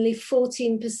hold only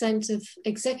 14% of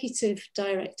executive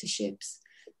directorships.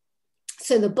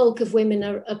 So the bulk of women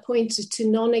are appointed to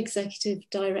non-executive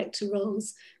director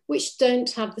roles, which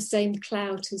don't have the same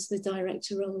clout as the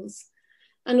director roles.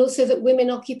 And also that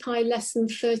women occupy less than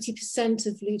 30%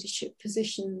 of leadership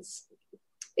positions.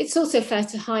 It's also fair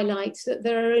to highlight that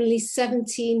there are only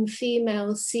 17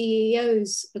 female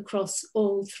CEOs across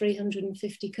all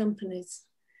 350 companies.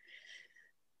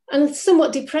 And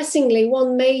somewhat depressingly,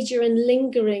 one major and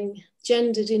lingering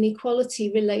gendered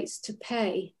inequality relates to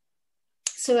pay.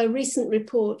 So a recent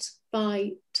report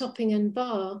by Topping and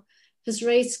Barr has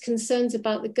raised concerns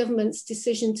about the government's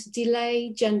decision to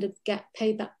delay gender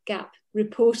payback gap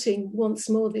reporting once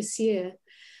more this year,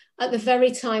 at the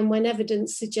very time when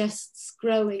evidence suggests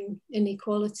growing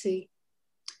inequality.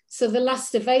 So the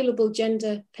last available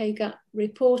gender pay gap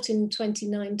report in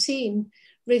 2019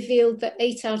 revealed that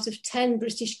 8 out of 10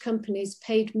 British companies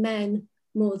paid men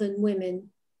more than women.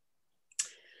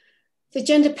 The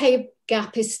gender pay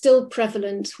gap is still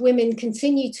prevalent. Women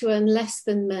continue to earn less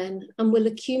than men and will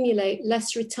accumulate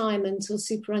less retirement or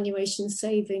superannuation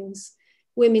savings.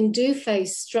 Women do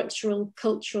face structural,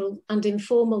 cultural, and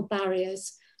informal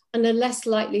barriers and are less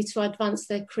likely to advance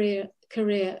their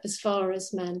career as far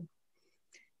as men.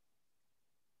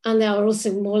 And they are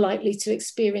also more likely to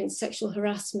experience sexual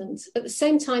harassment. At the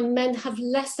same time, men have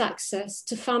less access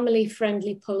to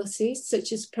family-friendly policies,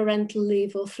 such as parental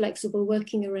leave or flexible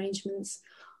working arrangements,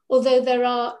 although there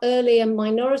are early and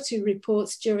minority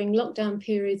reports during lockdown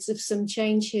periods of some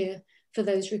change here for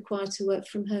those required to work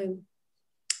from home.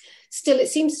 Still, it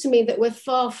seems to me that we're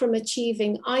far from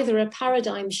achieving either a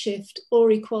paradigm shift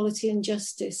or equality and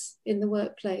justice in the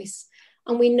workplace.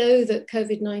 And we know that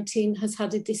COVID-19 has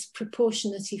had a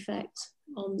disproportionate effect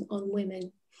on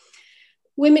women.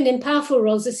 Women in powerful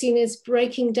roles are seen as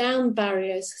breaking down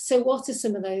barriers. So what are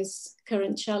some of those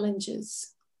current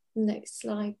challenges? Next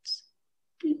slide,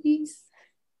 please.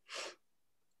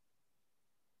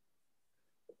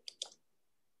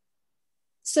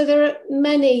 So there are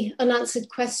many unanswered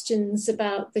questions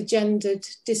about the gendered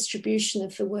distribution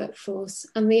of the workforce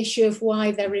and the issue of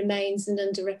why there remains an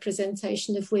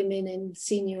underrepresentation of women in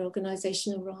senior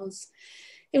organisational roles.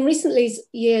 In recent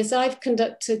years, I've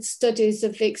conducted studies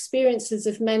of the experiences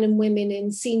of men and women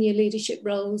in senior leadership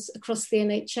roles across the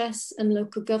NHS and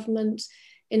local government,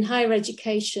 in higher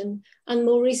education, and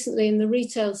more recently in the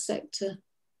retail sector.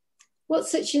 What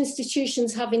such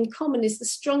institutions have in common is the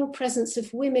strong presence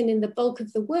of women in the bulk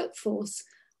of the workforce,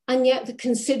 and yet the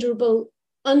considerable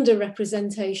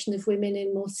underrepresentation of women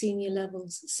in more senior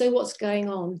levels. So what's going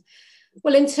on?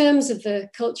 Well, in terms of the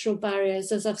cultural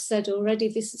barriers, as I've said already,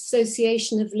 this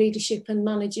association of leadership and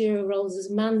managerial roles as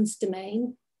man's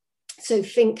domain, so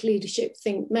think leadership,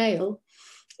 think male,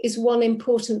 is one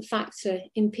important factor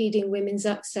impeding women's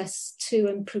access to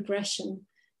and progression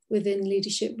within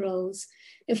leadership roles.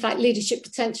 In fact, leadership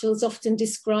potential is often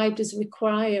described as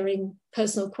requiring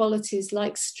personal qualities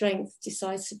like strength,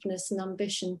 decisiveness, and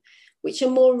ambition, which are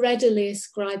more readily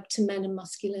ascribed to men and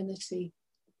masculinity.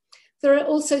 There are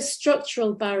also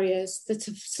structural barriers that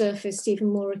have surfaced even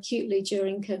more acutely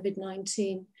during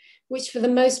COVID-19, which for the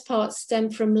most part stem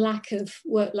from lack of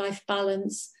work-life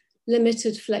balance,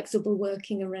 limited flexible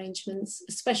working arrangements,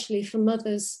 especially for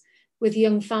mothers with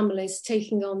young families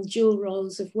taking on dual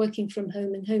roles of working from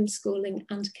home and homeschooling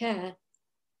and care.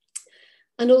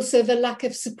 And also the lack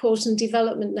of support and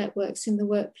development networks in the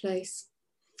workplace.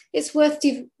 It's worth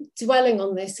dwelling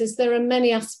on this, as there are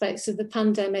many aspects of the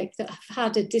pandemic that have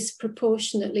had a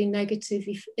disproportionately negative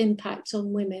impact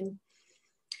on women.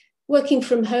 Working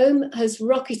from home has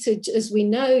rocketed, as we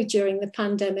know, during the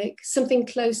pandemic, something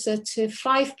closer to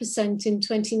 5% in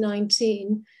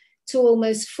 2019 to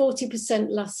almost 40%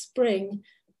 last spring.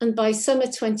 And by summer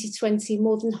 2020,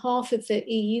 more than half of the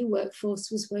EU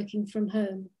workforce was working from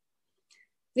home.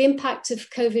 The impact of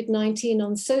COVID-19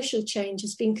 on social change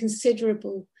has been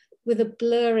considerable, with a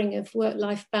blurring of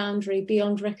work-life boundary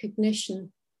beyond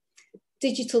recognition.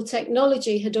 Digital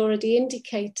technology had already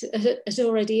impacted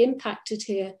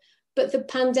here, but the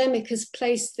pandemic has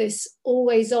placed this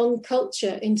always-on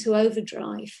culture into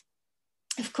overdrive.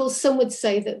 Of course, some would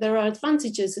say that there are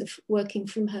advantages of working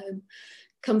from home: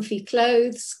 comfy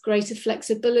clothes, greater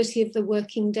flexibility of the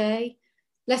working day,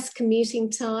 less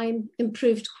commuting time,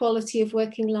 improved quality of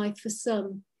working life for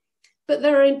some. But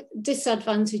there are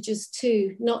disadvantages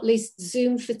too, not least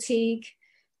Zoom fatigue,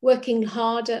 working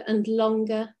harder and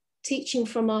longer, teaching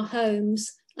from our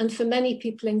homes, and for many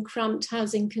people in cramped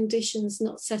housing conditions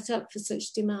not set up for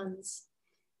such demands.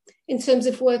 In terms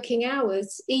of working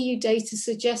hours, EU data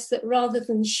suggests that rather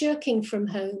than shirking from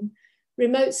home,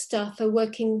 remote staff are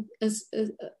working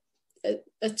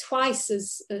twice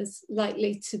as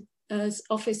likely as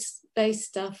office-based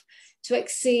staff to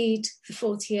exceed the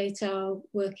 48-hour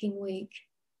working week.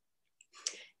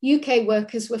 UK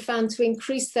workers were found to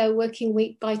increase their working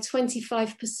week by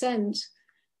 25%,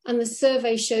 and the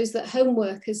survey shows that home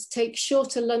workers take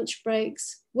shorter lunch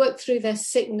breaks, work through their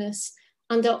sickness,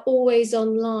 and are always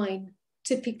online,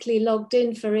 typically logged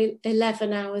in for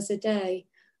 11 hours a day,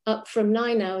 up from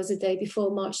 9 hours a day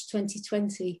before March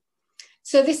 2020.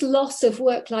 So this loss of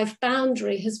work-life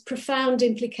boundary has profound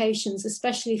implications,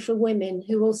 especially for women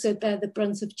who also bear the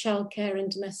brunt of childcare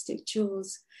and domestic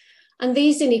chores. And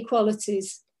these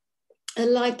inequalities are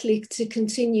likely to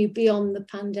continue beyond the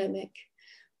pandemic.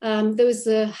 There was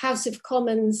the House of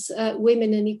Commons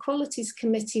Women and Equalities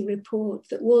Committee report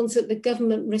that warns that the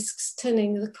government risks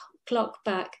turning the clock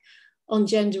back on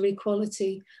gender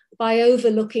equality by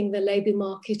overlooking the labour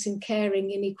market and caring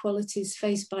inequalities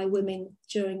faced by women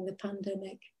during the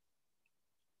pandemic.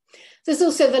 There's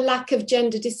also the lack of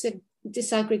gender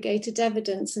disaggregated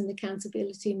evidence and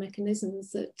accountability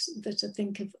mechanisms that I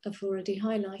think I've already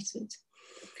highlighted.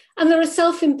 And there are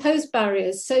self-imposed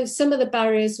barriers. So some of the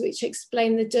barriers which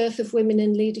explain the dearth of women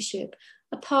in leadership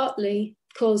are partly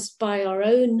caused by our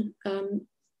own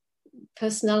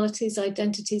personalities,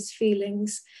 identities,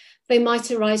 feelings. They might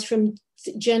arise from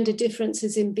gender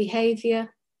differences in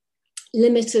behaviour,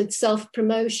 limited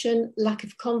self-promotion, lack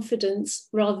of confidence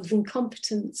rather than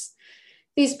competence.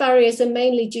 These barriers are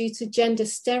mainly due to gender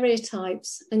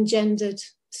stereotypes and gendered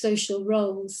social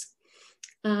roles.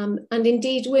 And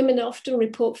indeed, women often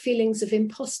report feelings of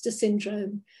imposter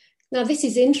syndrome. Now, this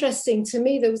is interesting to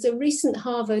me. There was a recent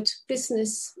Harvard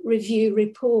Business Review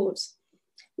report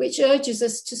which urges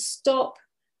us to stop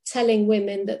telling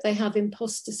women that they have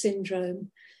imposter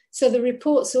syndrome. So the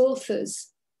report's authors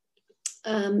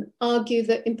argue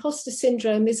that imposter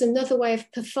syndrome is another way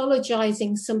of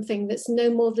pathologizing something that's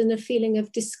no more than a feeling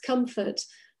of discomfort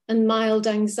and mild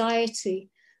anxiety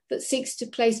that seeks to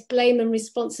place blame and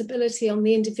responsibility on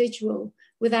the individual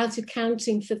without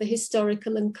accounting for the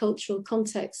historical and cultural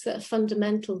contexts that are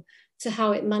fundamental to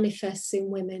how it manifests in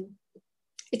women.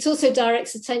 It also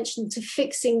directs attention to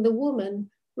fixing the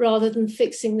woman rather than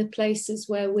fixing the places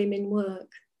where women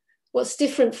work. What's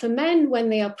different for men when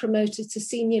they are promoted to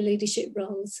senior leadership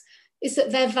roles is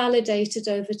that they're validated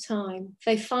over time.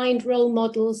 They find role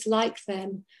models like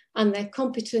them, and their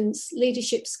competence,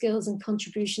 leadership skills, and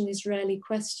contribution is rarely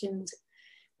questioned.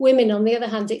 Women, on the other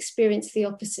hand, experience the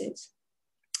opposite.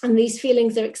 And these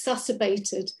feelings are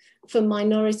exacerbated for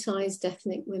minoritized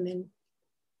ethnic women.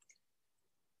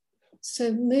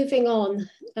 So moving on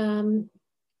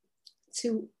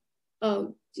to,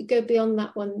 go beyond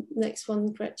that one, next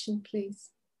one, Gretchen, please.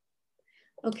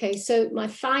 Okay, so my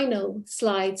final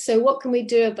slide. So what can we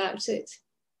do about it?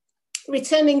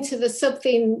 Returning to the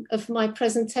sub-theme of my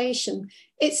presentation,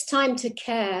 it's time to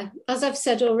care. As I've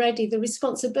said already, the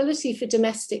responsibility for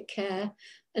domestic care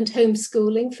and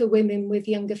homeschooling for women with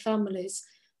younger families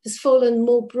has fallen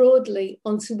more broadly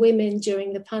onto women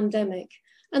during the pandemic,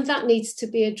 and that needs to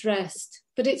be addressed.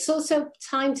 But it's also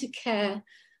time to care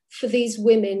for these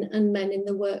women and men in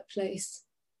the workplace.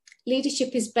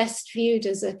 Leadership is best viewed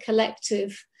as a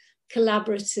collective,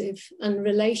 collaborative and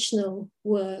relational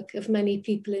work of many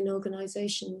people in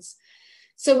organisations.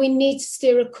 So we need to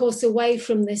steer a course away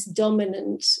from this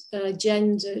dominant,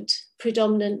 gendered,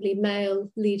 predominantly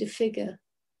male leader figure.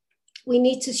 We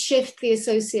need to shift the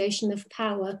association of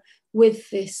power with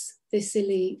this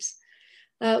elite.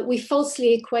 We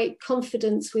falsely equate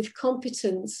confidence with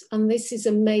competence, and this is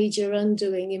a major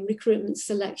undoing in recruitment,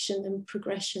 selection and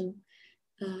progression.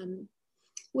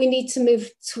 We need to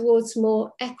move towards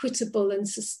more equitable and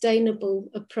sustainable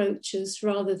approaches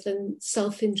rather than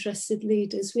self-interested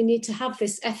leaders. We need to have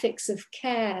this ethics of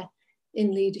care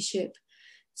in leadership.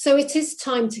 So it is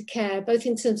time to care, both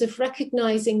in terms of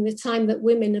recognising the time that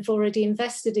women have already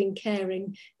invested in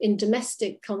caring in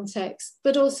domestic context,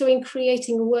 but also in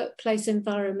creating a workplace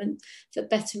environment that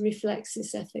better reflects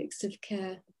this ethics of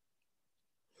care.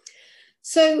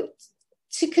 So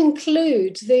to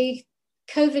conclude, the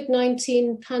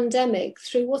COVID-19 pandemic,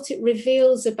 through what it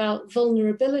reveals about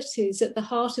vulnerabilities at the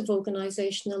heart of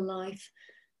organisational life,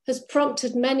 has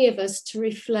prompted many of us to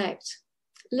reflect,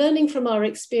 learning from our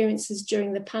experiences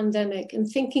during the pandemic and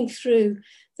thinking through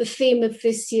the theme of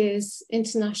this year's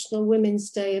International Women's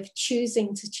Day of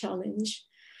choosing to challenge.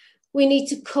 We need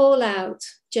to call out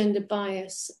gender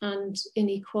bias and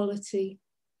inequality.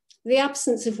 The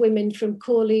absence of women from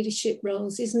core leadership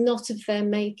roles is not of their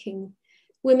making.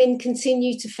 Women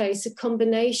continue to face a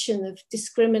combination of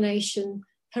discrimination,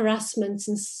 harassment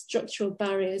and structural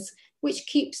barriers, which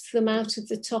keeps them out of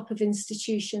the top of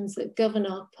institutions that govern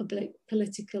our public,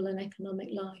 political and economic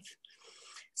life.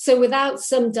 So without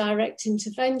some direct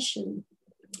intervention,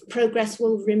 progress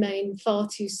will remain far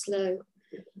too slow.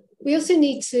 We also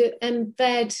need to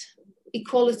embed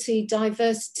equality,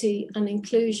 diversity and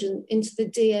inclusion into the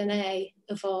DNA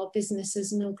of our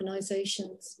businesses and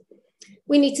organisations.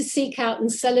 We need to seek out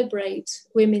and celebrate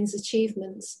women's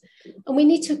achievements. And we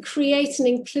need to create an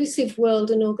inclusive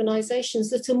world and organisations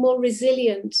that are more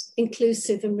resilient,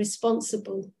 inclusive and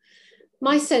responsible.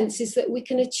 My sense is that we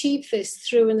can achieve this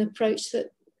through an approach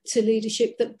to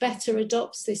leadership that better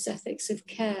adopts this ethics of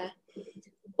care.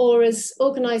 Or as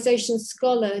organisation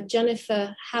scholar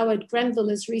Jennifer Howard Grenville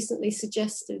has recently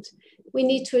suggested, we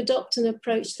need to adopt an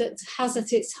approach that has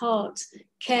at its heart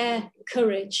care,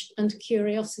 courage and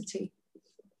curiosity.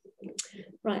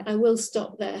 Right, I will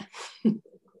stop there.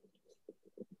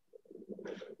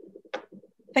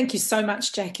 Thank you so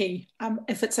much, Jackie.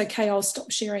 If it's okay, I'll stop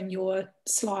sharing your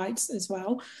slides as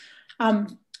well. I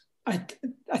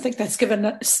think that's given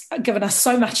us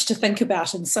so much to think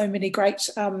about and so many great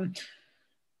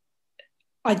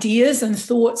ideas and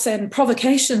thoughts and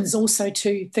provocations also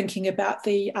to thinking about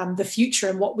the future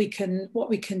and what we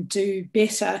can do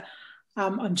better.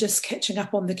 I'm just catching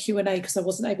up on the Q&A because I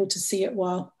wasn't able to see it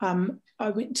while I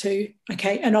went to,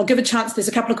 okay, and I'll give a chance, there's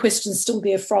a couple of questions still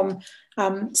there from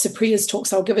Supriya's talk,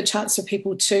 so I'll give a chance for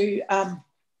people to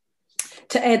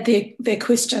add their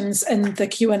questions in the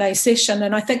Q&A session.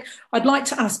 And I think I'd like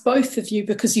to ask both of you,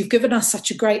 because you've given us such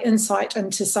a great insight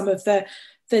into some of the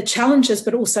challenges,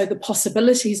 but also the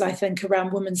possibilities, I think,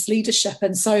 around women's leadership.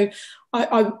 And so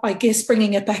I guess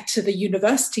bringing it back to the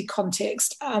university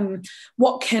context,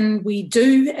 what can we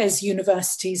do as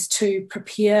universities to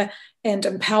prepare and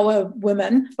empower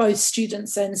women, both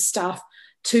students and staff,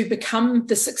 to become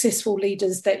the successful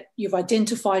leaders that you've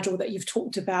identified or that you've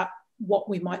talked about, what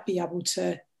we might be able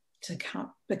to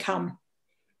become?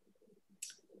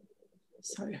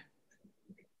 So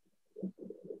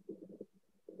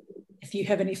if you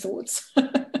have any thoughts.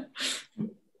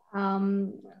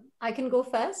 I can go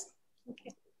first.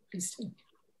 Okay. Please do.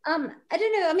 I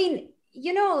don't know. I mean,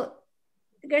 you know,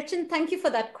 Gretchen, thank you for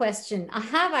that question. I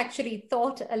have actually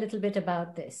thought a little bit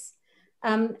about this.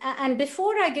 And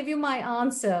before I give you my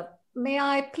answer, may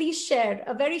I please share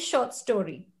a very short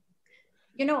story?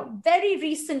 You know, very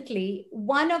recently,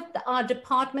 one of our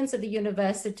departments at the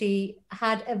university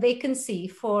had a vacancy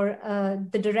for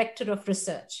the director of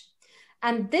research.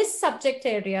 And this subject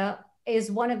area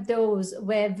is one of those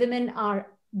where women are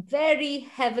very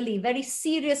heavily, very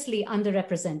seriously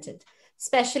underrepresented.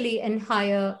 especially in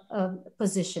higher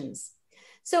positions.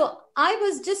 So I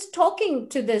was just talking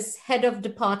to this head of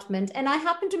department, and I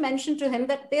happened to mention to him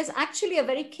that there's actually a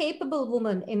very capable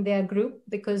woman in their group,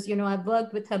 because, you know, I've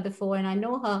worked with her before and I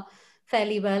know her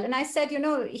fairly well. And I said, you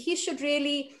know, he should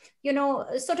really, you know,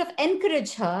 sort of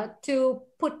encourage her to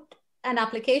put an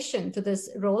application to this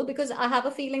role, because I have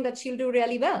a feeling that she'll do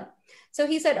really well. So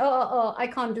he said, oh, I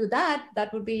can't do that.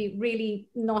 That would be really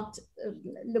not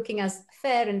looking as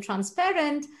fair and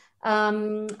transparent.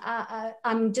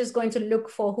 I'm just going to look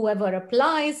for whoever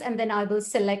applies, and then I will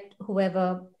select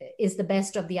whoever is the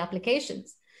best of the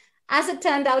applications. As it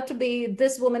turned out to be,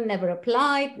 this woman never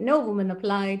applied, no woman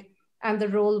applied, and the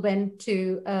role went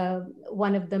to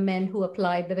one of the men who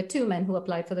applied. There were two men who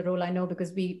applied for the role, I know,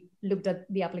 because we looked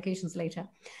at the applications later.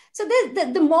 So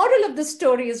the moral of the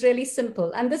story is really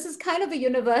simple, and this is kind of a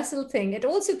universal thing. It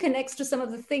also connects to some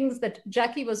of the things that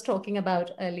Jackie was talking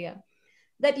about earlier.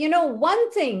 That, you know, one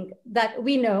thing that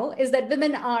we know is that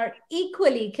women are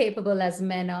equally capable as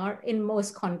men are in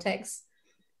most contexts,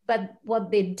 but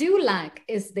what they do lack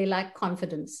is they lack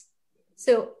confidence.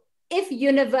 So if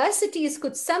universities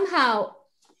could somehow,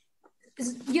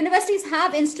 universities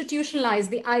have institutionalized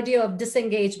the idea of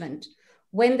disengagement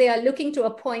when they are looking to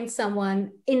appoint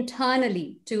someone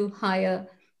internally to higher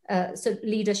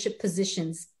leadership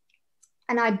positions.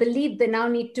 And I believe they now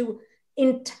need to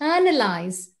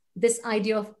internalize this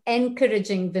idea of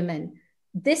encouraging women.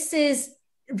 This is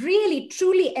really,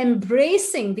 truly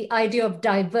embracing the idea of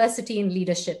diversity in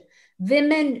leadership.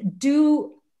 Women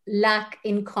do lack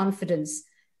in confidence.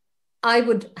 I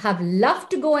would have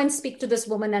loved to go and speak to this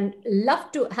woman and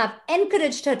loved to have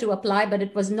encouraged her to apply, but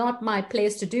it was not my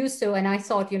place to do so. And I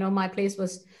thought, you know, my place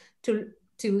was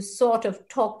to sort of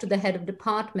talk to the head of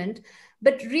department.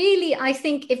 But really, I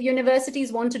think if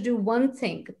universities want to do one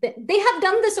thing, they have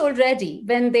done this already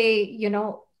when they, you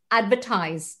know,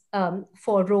 advertise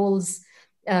for roles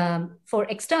for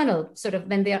external, sort of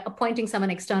when they are appointing someone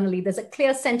externally. There's a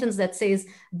clear sentence that says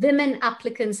women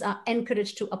applicants are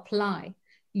encouraged to apply.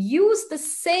 Use the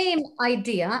same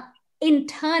idea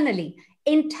internally,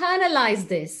 internalize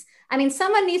this. I mean,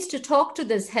 someone needs to talk to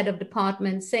this head of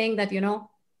department saying that, you know,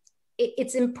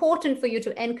 it's important for you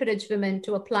to encourage women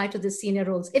to apply to the senior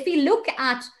roles. If we look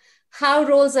at how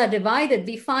roles are divided,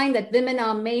 we find that women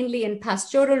are mainly in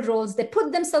pastoral roles. They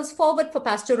put themselves forward for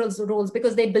pastoral roles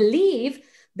because they believe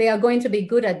they are going to be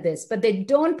good at this, but they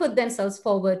don't put themselves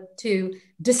forward to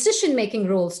decision-making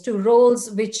roles, to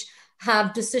roles which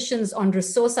have decisions on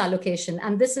resource allocation.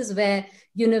 And this is where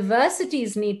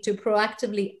universities need to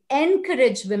proactively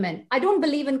encourage women. I don't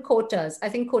believe in quotas. I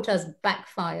think quotas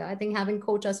backfire. I think having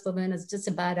quotas for women is just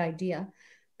a bad idea.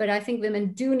 But I think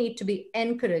women do need to be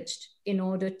encouraged in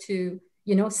order to,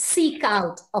 you know, seek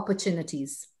out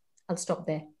opportunities. I'll stop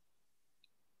there.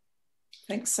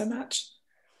 Thanks so much.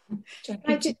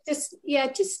 I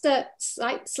just a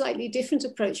slightly different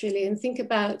approach, really, and think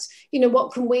about, you know,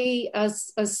 what can we as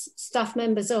staff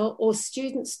members or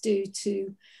students do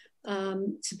to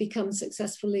become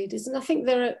successful leaders. And I think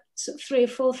there are sort of 3 or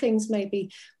 4 things maybe.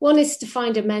 One is to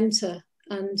find a mentor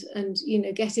and you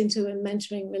know, get into a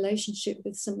mentoring relationship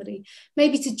with somebody,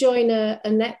 maybe to join a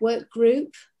network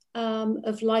group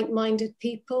of like-minded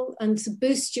people, and to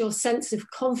boost your sense of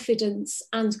confidence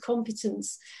and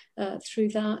competence through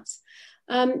that.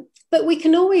 But we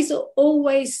can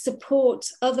always support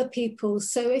other people.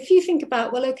 So if you think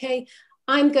about, well, okay,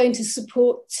 I'm going to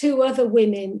support 2 other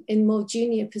women in more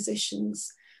junior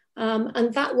positions,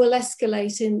 and that will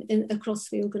escalate in across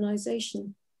the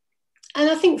organisation. And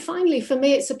I think finally, for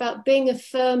me, it's about being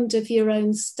affirmed of your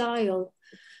own style,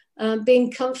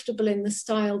 being comfortable in the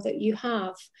style that you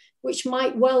have, which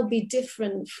might well be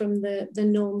different from the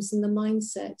norms and the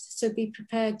mindset. So be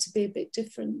prepared to be a bit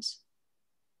different.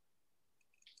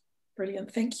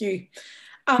 Brilliant, thank you.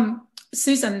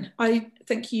 Susan, I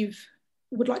think you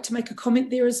would like to make a comment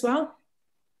there as well.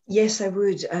 Yes, I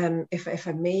would, if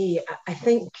I may. I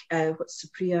think what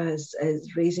Supriya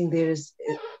is raising there is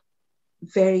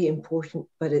very important,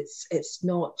 but it's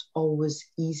not always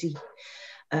easy,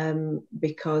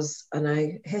 because, and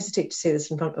I hesitate to say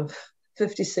this in front of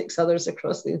 56 others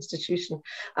across the institution,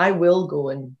 I will go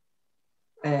and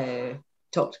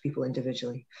talk to people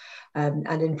individually. And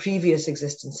in previous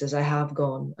existences, I have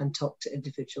gone and talked to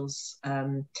individuals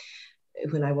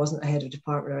when I wasn't a head of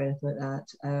department or anything like that.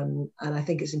 And I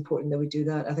think it's important that we do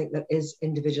that. I think there is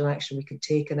individual action we can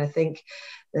take. And I think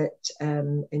that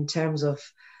in terms of,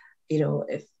 you know,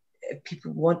 if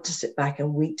people want to sit back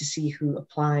and wait to see who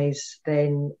applies,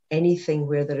 then anything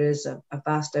where there is a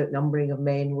vast outnumbering of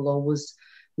men will always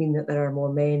mean that there are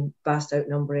more men. Vast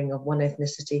outnumbering of one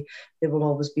ethnicity, there will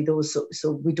always be those.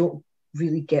 So we don't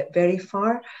really get very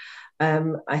far.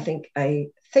 I think I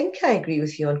agree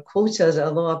with you on quotas,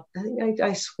 although I think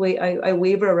I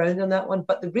waver around on that one.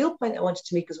 But the real point I wanted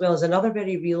to make as well is another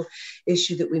very real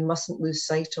issue that we mustn't lose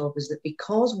sight of, is that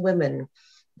because women,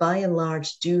 by and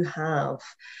large, do have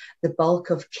the bulk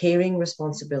of caring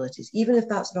responsibilities, even if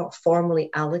that's not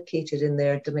formally allocated in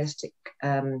their domestic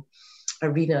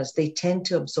arenas, they tend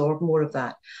to absorb more of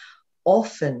that.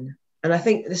 Often, and I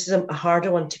think this is a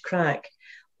harder one to crack,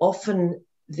 often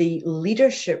the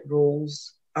leadership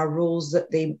roles are roles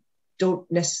that they don't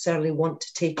necessarily want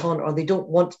to take on, or they don't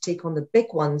want to take on the big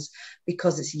ones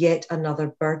because it's yet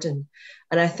another burden.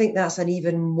 And I think that's an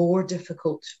even more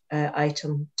difficult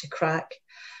item to crack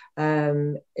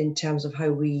in terms of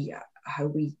how we,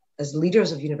 as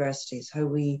leaders of universities, how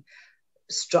we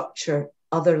structure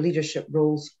other leadership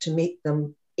roles to make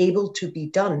them able to be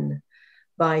done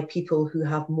by people who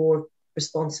have more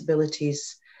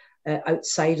responsibilities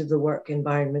outside of the work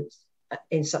environment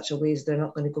in such a way as they're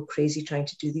not going to go crazy trying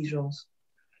to do these roles.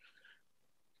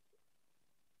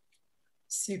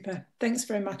 Super. Thanks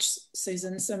very much,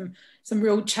 Susan. Some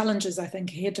real challenges, I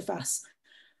think, ahead of us.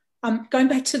 Going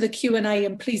back to the Q&A,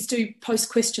 and please do post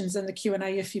questions in the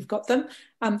Q&A if you've got them.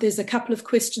 There's a couple of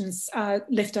questions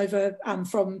left over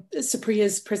from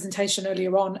Supriya's presentation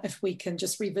earlier on, if we can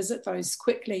just revisit those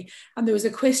quickly. There was a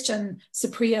question,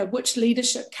 Supriya, which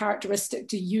leadership characteristic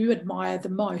do you admire the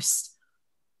most?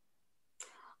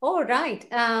 All right.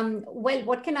 Well,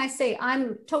 what can I say?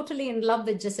 I'm totally in love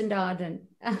with Jacinda Ardern.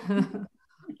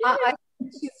 I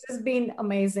think she's just been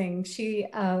amazing. She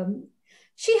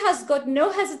has got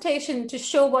no hesitation to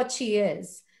show what she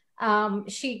is.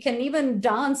 She can even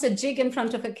dance a jig in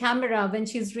front of a camera when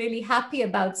she's really happy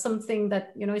about something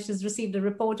that, she's received a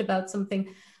report about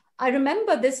something. I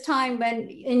remember this time when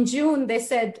in June they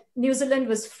said New Zealand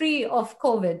was free of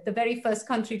COVID, the very first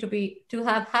country to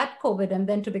have had COVID and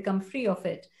then to become free of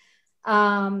it.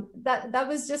 That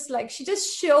was just like, she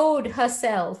just showed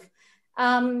herself.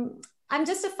 I'm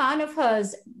just a fan of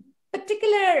hers.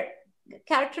 Particular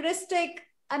characteristic,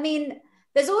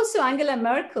 there's also Angela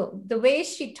Merkel, the way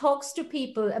she talks to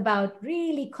people about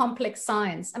really complex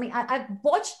science. I've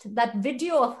watched that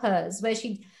video of hers where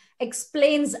she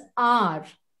explains R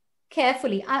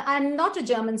carefully. I'm not a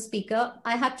German speaker.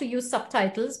 I had to use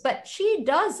subtitles, but she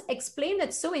does explain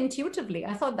it so intuitively.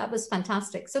 I thought that was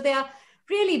fantastic. So there are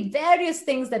really various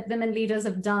things that women leaders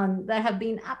have done that have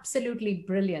been absolutely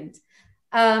brilliant.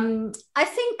 I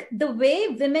think the way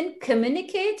women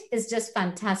communicate is just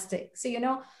fantastic.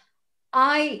 So,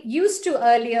 I used to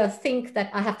earlier think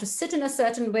that I have to sit in a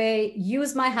certain way,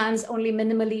 use my hands only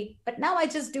minimally, but now I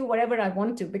just do whatever I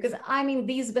want to, because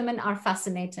these women are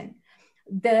fascinating.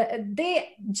 They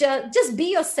just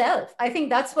be yourself. I think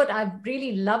that's what I've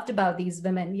really loved about these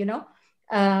women,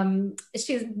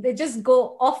 they just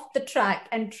go off the track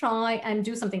and try and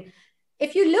do something.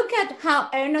 If you look at how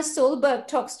Erna Solberg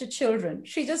talks to children,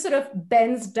 she just sort of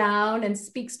bends down and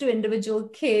speaks to individual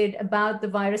kid about the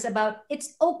virus, about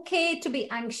it's okay to be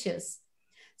anxious.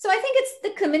 So I think it's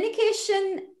the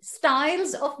communication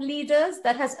styles of leaders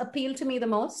that has appealed to me the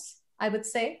most, I would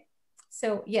say.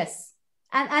 So yes,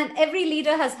 and every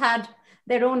leader has had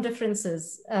their own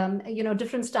differences,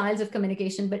 different styles of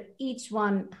communication, but each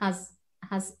one has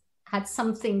had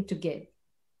something to give.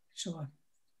 Sure.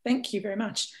 Thank you very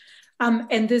much.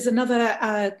 And there's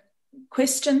another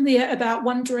question there about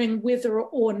wondering whether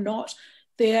or not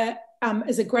there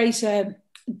is a greater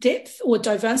depth or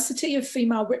diversity of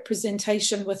female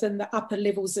representation within the upper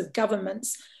levels of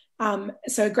governments.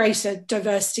 So a greater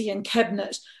diversity in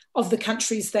cabinet of the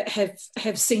countries that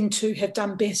have seemed to have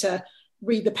done better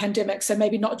re the pandemic. So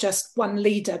maybe not just one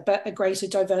leader, but a greater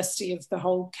diversity of the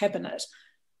whole cabinet.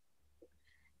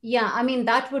 Yeah,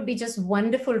 that would be just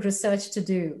wonderful research to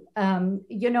do.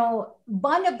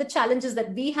 One of the challenges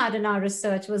that we had in our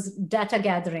research was data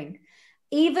gathering.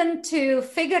 Even to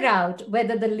figure out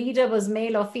whether the leader was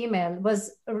male or female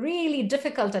was really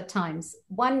difficult at times.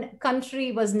 One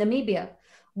country was Namibia,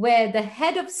 where the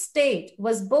head of state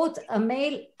was both a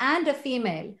male and a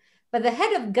female, but the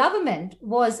head of government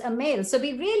was a male. So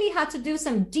we really had to do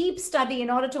some deep study in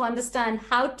order to understand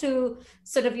how to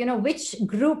sort of, which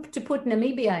group to put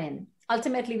Namibia in.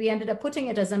 Ultimately, we ended up putting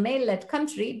it as a male-led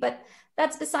country, but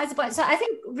that's besides the point. So I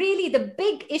think really the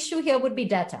big issue here would be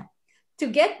data. To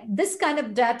get this kind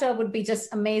of data would be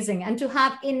just amazing. And to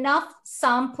have enough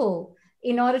sample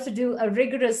in order to do a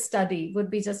rigorous study would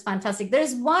be just fantastic.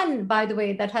 There's one, by the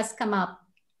way, that has come up.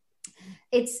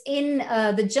 It's in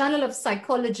the Journal of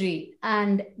Psychology,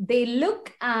 and they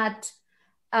look at,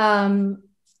 I'm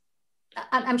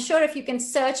sure if you can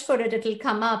search for it, it'll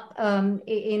come up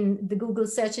in the Google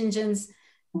search engines.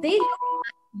 they look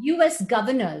at US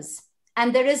governors,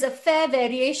 and there is a fair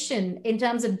variation in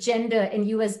terms of gender in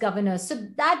US governors. So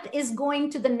that is going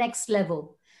to the next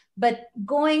level. But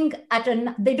going at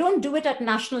they don't do it at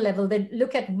national level. They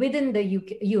look at within the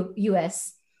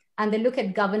US, and they look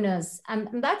at governors.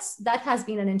 And that has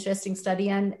been an interesting study.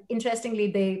 And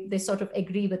interestingly, they sort of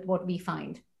agree with what we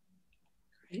find.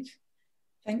 Great.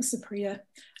 Thanks, Supriya.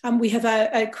 We have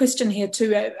a question here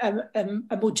too,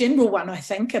 a more general one, I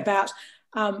think, about,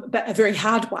 but a very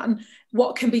hard one.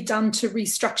 What can be done to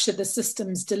restructure the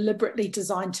systems deliberately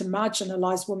designed to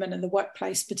marginalise women in the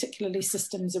workplace, particularly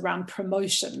systems around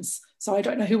promotions? So I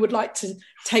don't know who would like to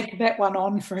take that one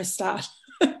on for a start.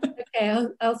 Okay,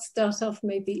 I'll start off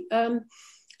maybe. Well,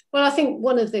 I think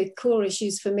one of the core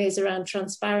issues for me is around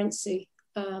transparency.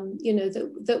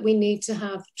 That we need to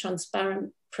have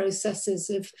transparent processes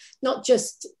of not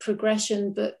just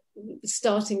progression, but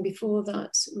starting before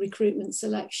that, recruitment,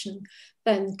 selection,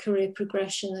 then career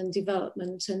progression and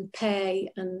development and pay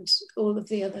and all of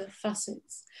the other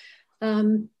facets.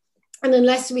 And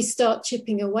unless we start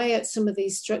chipping away at some of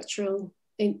these structural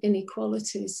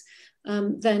inequalities,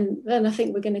 then I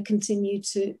think we're going to continue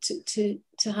to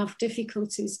have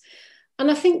difficulties. And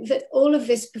I think that all of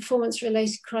this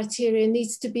performance-related criteria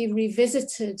needs to be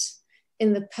revisited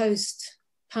in the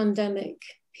post-pandemic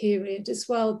period as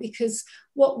well, because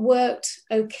what worked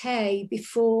okay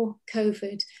before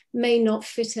COVID may not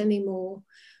fit anymore.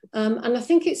 And I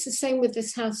think it's the same with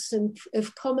this House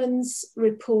of Commons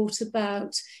report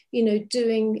about,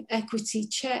 doing equity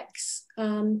checks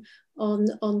on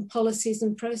policies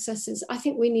and processes. I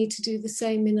think we need to do the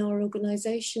same in our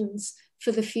organisations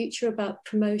for the future about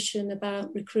promotion,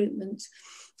 about recruitment,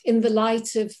 in the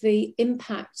light of the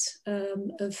impact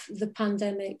of the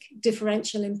pandemic,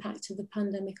 differential impact of the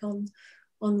pandemic on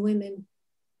women.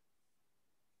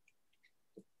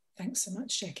 Thanks so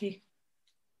much, Jackie.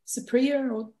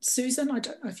 Supriya or Susan, I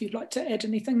don't know if you'd like to add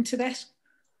anything to that.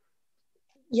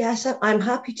 Yes, I'm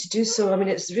happy to do so. I mean,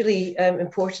 it's really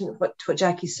important what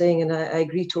Jackie's saying, and I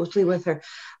agree totally with her.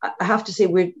 I have to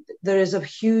say, there is a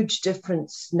huge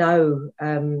difference now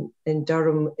in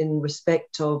Durham in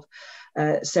respect of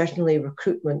certainly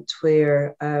recruitment,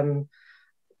 where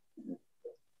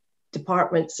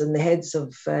departments and the heads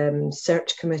of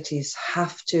search committees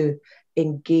have to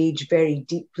engage very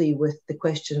deeply with the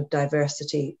question of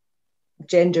diversity,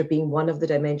 gender being one of the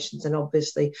dimensions, and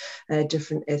obviously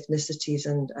different ethnicities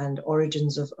and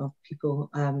origins of people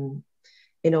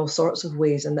in all sorts of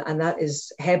ways. And that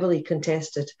is heavily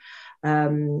contested.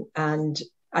 And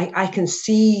I can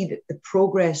see the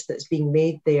progress that's being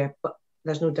made there, but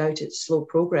there's no doubt it's slow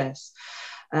progress.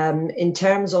 In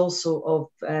terms also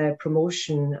of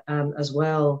promotion as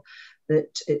well,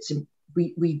 that it's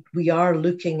we are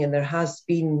looking, and there have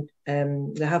been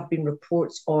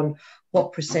reports on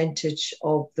what percentage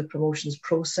of the promotions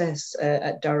process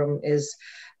at Durham is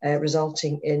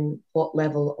resulting in what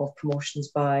level of promotions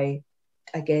by,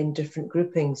 again, different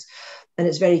groupings. And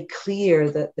it's very clear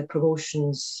that the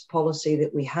promotions policy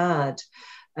that we had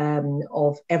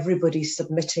of everybody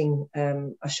submitting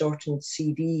a shortened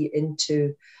CV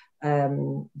into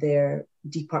their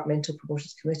departmental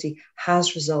promotions committee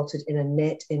has resulted in a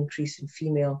net increase in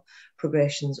female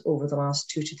progressions over the last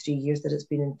 2 to 3 years that it's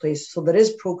been in place. So there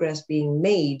is progress being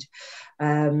made,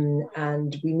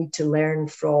 and we need to learn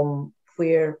from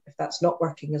where, if that's not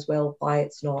working as well, why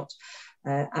it's not.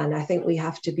 And I think we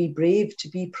have to be brave, to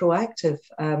be proactive,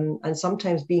 and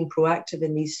sometimes being proactive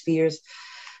in these spheres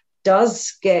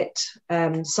does get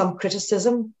some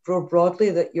criticism more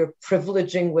broadly, that you're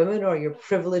privileging women or you're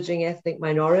privileging ethnic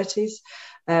minorities.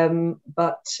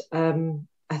 But from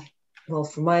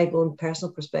my own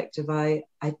personal perspective, I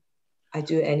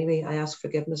do it anyway. I ask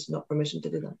forgiveness, not permission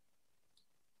to do that.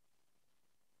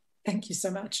 Thank you so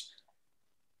much.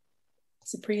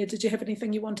 Supriya, did you have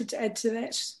anything you wanted to add to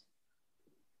that?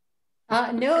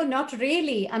 No, not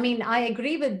really. I mean, I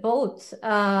agree with both.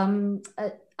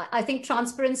 I think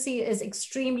transparency is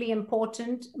extremely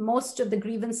important. Most of the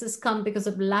grievances come because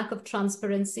of lack of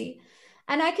transparency.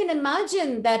 And I can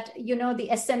imagine that, the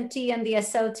SMT and the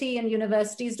SLT and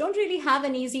universities don't really have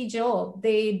an easy job.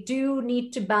 They do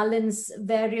need to balance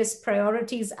various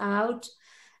priorities out.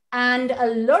 And a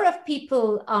lot of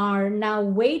people are now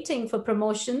waiting for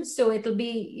promotions. So it'll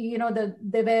be,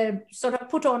 they were sort of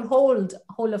put on hold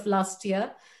whole of last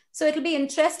year. So it'll be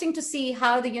interesting to see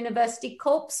how the university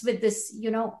copes with this,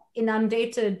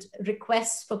 inundated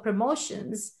requests for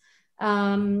promotions.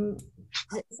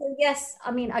 So yes,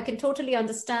 I mean, I can totally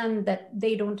understand that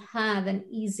they don't have an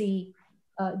easy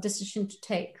decision to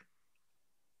take.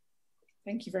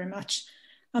 Thank you very much.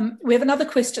 We have another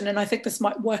question, and I think this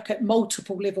might work at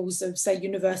multiple levels of, say,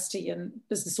 university and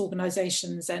business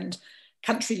organisations and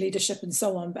country leadership and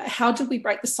so on. But how do we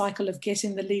break the cycle of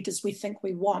getting the leaders we think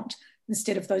we want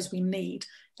instead of those we need?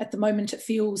 At the moment, it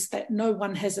feels that no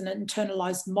one has an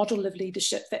internalised model of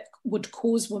leadership that would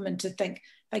cause women to think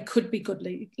they could be good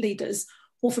leaders,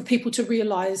 or for people to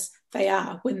realise they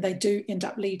are when they do end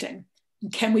up leading.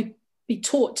 And can we be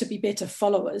taught to be better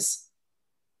followers?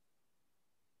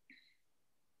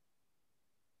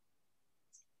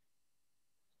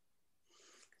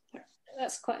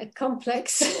 That's quite a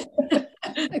complex.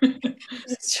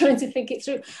 Just trying to think it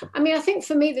through. I mean, I think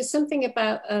for me, there's something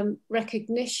about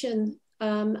recognition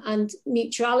and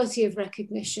mutuality of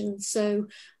recognition. So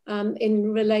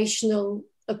in relational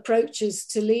approaches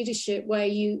to leadership, where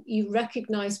you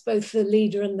recognize both the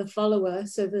leader and the follower,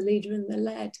 so the leader and the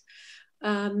led,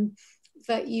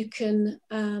 that you can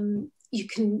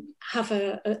have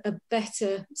a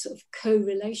better sort of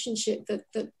co-relationship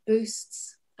that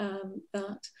boosts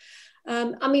that.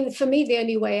 I mean, for me, the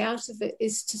only way out of it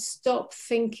is to stop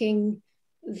thinking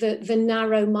that the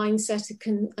narrow mindset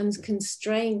and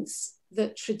constraints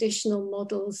that traditional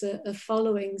models are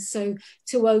following. So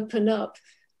to open up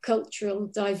cultural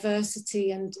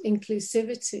diversity and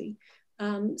inclusivity,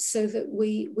 so that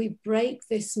we break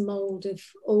this mold of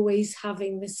always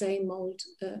having the same old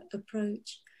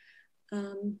approach.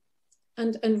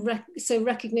 So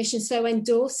recognition, so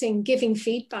endorsing, giving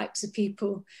feedback to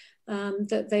people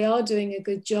that they are doing a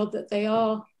good job, that they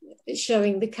are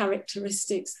showing the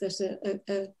characteristics that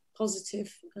are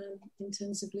positive in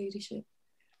terms of leadership.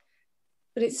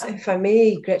 But it's, if I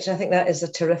may, Gretchen, I think that is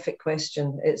a terrific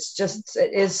question. It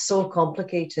is so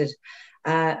complicated,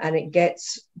 and it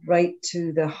gets right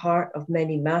to the heart of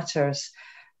many matters.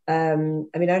 I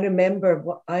mean, I remember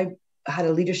I had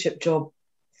a leadership job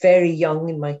very young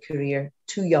in my career,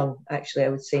 too young, actually, I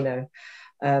would say now.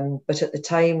 But at the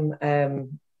time,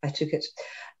 I took it,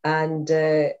 and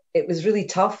it was really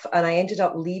tough. And I ended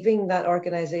up leaving that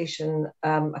organisation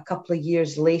a couple of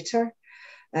years later,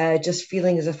 just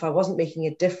feeling as if I wasn't making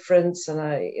a difference, and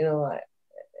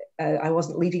I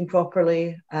wasn't leading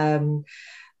properly,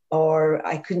 or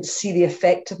I couldn't see the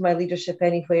effect of my leadership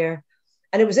anywhere.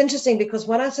 And it was interesting because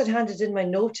when I had handed in my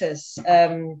notice,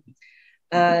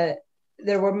 there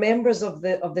were members of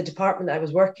the department that I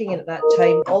was working in at that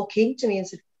time all came to me and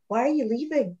said, "Why are you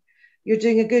leaving? You're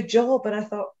doing a good job." And I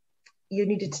thought, you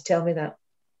needed to tell me that.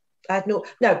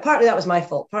 Now, partly that was my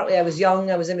fault. Partly I was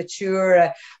young, I was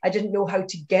immature. I didn't know how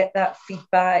to get that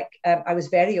feedback. I was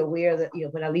very aware that,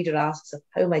 when a leader asks,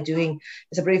 "How am I doing?"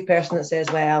 It's a brave person that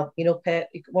says, "Well, Pet,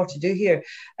 you've got more to do here."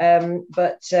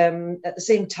 But at the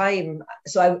same time,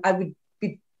 so I would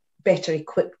be better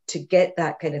equipped to get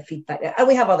that kind of feedback. And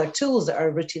we have other tools that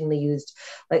are routinely used,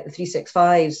 like the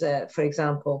 365s, for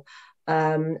example.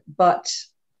 But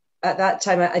at that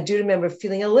time, I do remember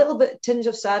feeling a little bit tinge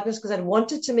of sadness because I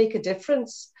wanted to make a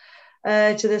difference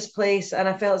to this place, and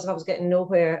I felt as if I was getting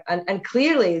nowhere. And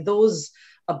clearly, those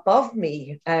above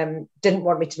me didn't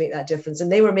want me to make that difference,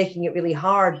 and they were making it really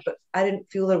hard. But I didn't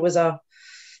feel there was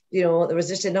there was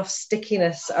just enough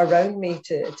stickiness around me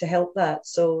to help that.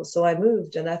 So I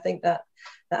moved, and I think that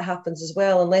happens as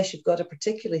well, unless you've got a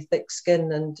particularly thick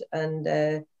skin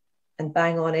and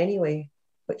bang on anyway,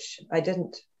 which I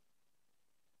didn't.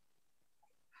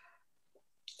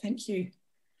 Thank you.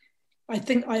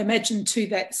 I imagine too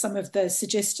that some of the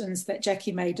suggestions that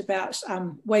Jackie made about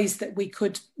ways that we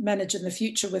could manage in the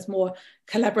future with more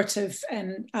collaborative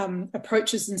and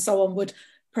approaches and so on would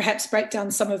perhaps break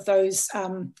down some of those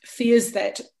fears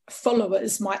that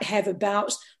followers might have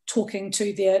about talking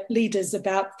to their leaders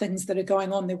about things that are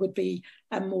going on. There would be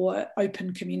a more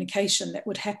open communication that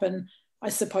would happen, I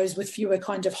suppose, with fewer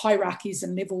kind of hierarchies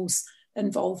and levels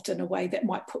involved in a way that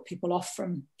might put people off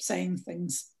from saying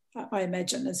things, I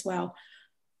imagine, as well.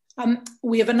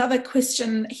 We have another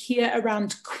question here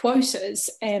around quotas,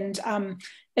 and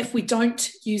if we don't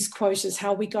use quotas,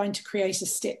 how are we going to create a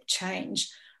step change?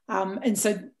 And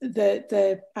so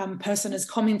the person has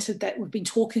commented that we've been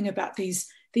talking about these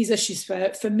issues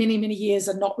for many, many years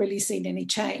and not really seen any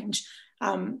change.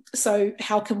 So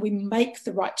how can we make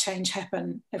the right change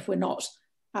happen if we're not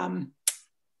going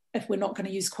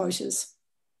to use quotas?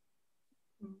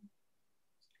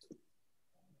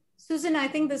 Susan, I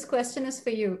think this question is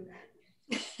for you.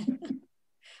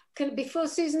 Before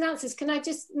Susan answers, can I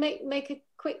just make a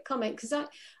quick comment? Because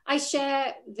I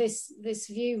share this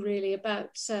view really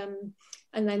about, and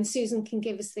then Susan can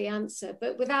give us the answer,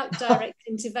 but without direct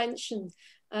intervention,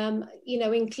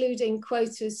 including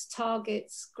quotas,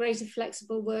 targets, greater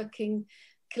flexible working,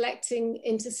 collecting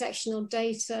intersectional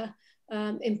data,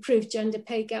 improve gender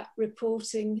pay gap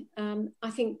reporting,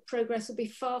 I think progress will be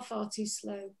far, far too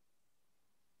slow.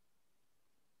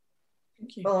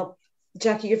 Thank you. Well,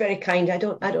 Jackie, you're very kind. I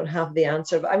don't have the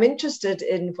answer, but I'm interested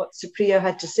in what Supriya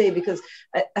had to say, because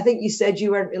I think you said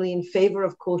you weren't really in favour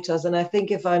of quotas, and I think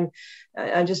if I'm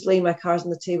just laying my cards on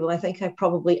the table, I think I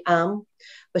probably am.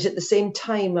 But at the same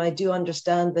time, I do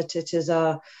understand that it is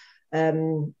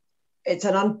it's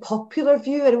an unpopular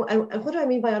view. And what do I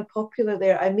mean by unpopular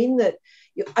there? I mean that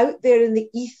out there in the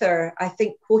ether, I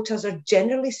think quotas are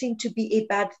generally seen to be a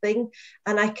bad thing,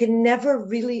 and I can never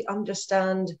really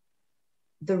understand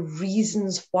the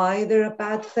reasons why they're a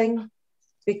bad thing,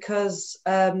 because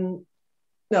I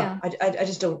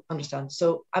just don't understand.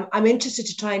 So I'm interested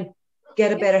to try and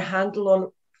get a better handle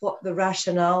on what the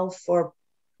rationale for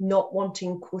not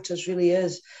wanting quotas really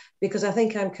is, because I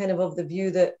think I'm kind of the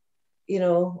view that, you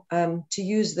know, to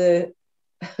use the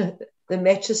the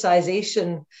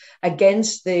metricization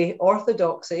against the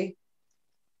orthodoxy,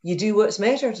 you do what's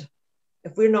measured.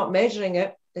 If we're not measuring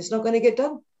it, it's not going to get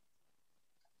done.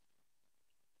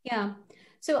 Yeah,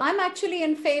 so I'm actually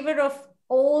in favor of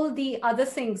all the other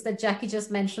things that Jackie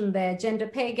just mentioned there. Gender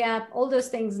pay gap, all those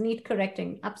things need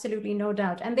correcting, absolutely no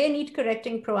doubt. And they need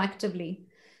correcting proactively.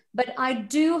 But I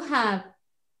do have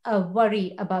a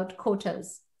worry about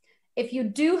quotas. If you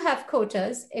do have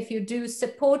quotas, if you do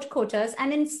support quotas,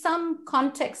 and in some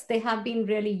contexts, they have been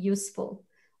really useful.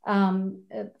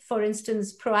 For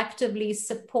instance, proactively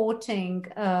supporting,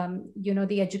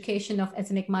 the education of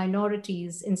ethnic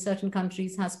minorities in certain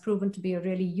countries has proven to be a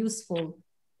really useful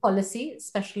policy,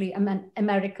 especially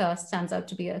America stands out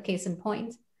to be a case in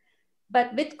point.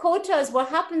 But with quotas, what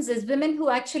happens is women who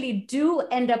actually do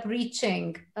end up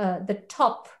reaching the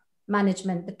top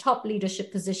management, the top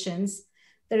leadership positions,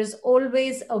 there is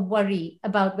always a worry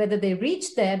about whether they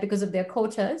reach there because of their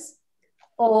quotas,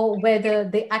 or whether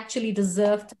they actually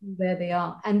deserve to be where they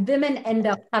are. And women end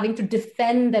up having to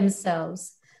defend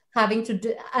themselves,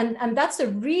 and that's a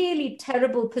really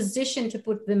terrible position to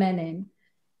put women in.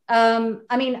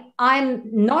 I mean, I'm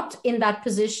not in that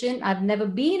position. I've never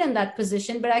been in that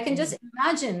position, but I can just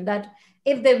imagine that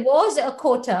if there was a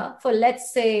quota for,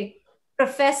 let's say,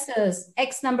 professors,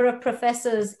 X number of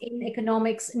professors in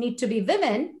economics need to be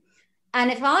women,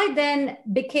 and if I then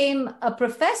became a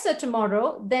professor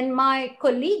tomorrow, then my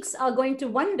colleagues are going to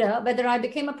wonder whether I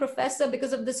became a professor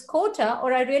because of this quota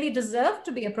or I really deserve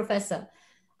to be a professor.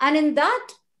 And in that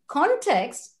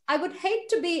context, I would hate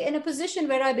to be in a position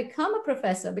where I become a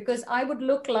professor, because I would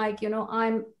look like,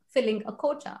 I'm filling a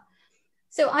quota.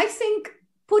 So I think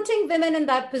putting women in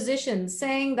that position,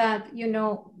 saying that,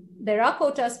 there are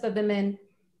quotas for women,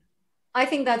 I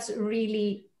think that's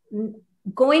really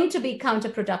going to be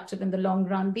counterproductive in the long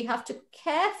run. We have to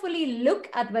carefully look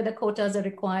at whether quotas are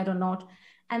required or not,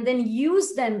 and then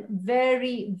use them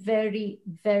very, very,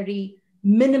 very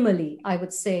minimally, I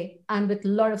would say, and with a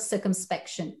lot of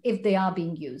circumspection if they are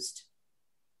being used.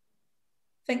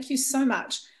 Thank you so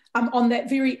much. On that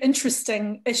very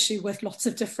interesting issue with lots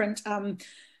of different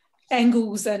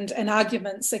angles and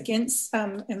arguments against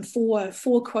and for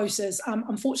quotas.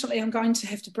 Unfortunately, I'm going to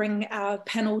have to bring our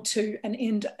panel to an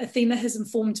end. Athena has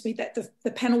informed me that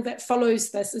the panel that follows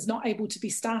this is not able to be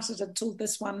started until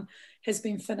this one has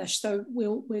been finished. So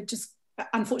we're just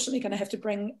unfortunately going to have to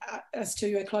bring us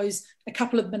to a close a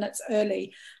couple of minutes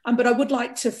early. But I would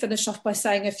like to finish off by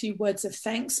saying a few words of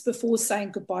thanks before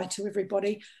saying goodbye to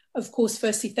everybody. Of course,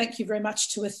 firstly, thank you very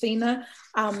much to Athena,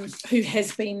 who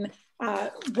has been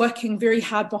working very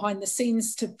hard behind the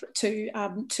scenes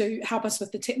to help us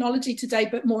with the technology today,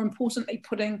 but more importantly,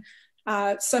 putting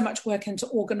so much work into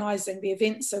organising the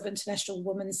events of International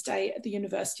Women's Day at the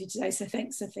university today. So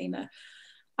thanks, Athena.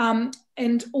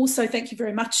 And also thank you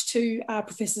very much to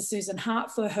Professor Susan Hart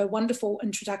for her wonderful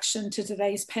introduction to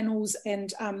today's panels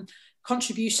and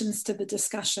contributions to the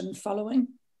discussion following.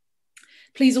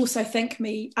 Please also thank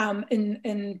me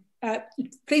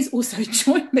please also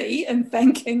join me in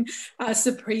thanking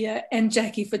Supriya and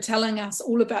Jackie for telling us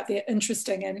all about their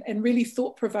interesting and really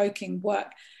thought-provoking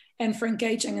work, and for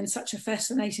engaging in such a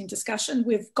fascinating discussion.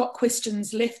 We've got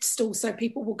questions left still, so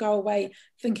people will go away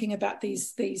thinking about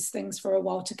these things for a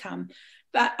while to come.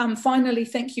 But finally,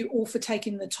 thank you all for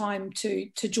taking the time to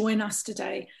join us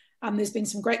today. There's been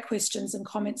some great questions and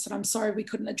comments, and I'm sorry we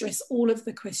couldn't address all of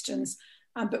the questions,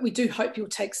 but we do hope you'll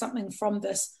take something from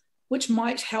this which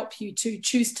might help you to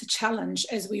choose to challenge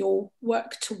as we all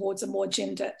work towards a more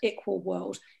gender equal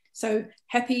world. So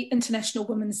happy International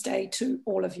Women's Day to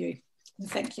all of you. And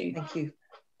thank you. Thank you.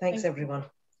 Thanks, everyone.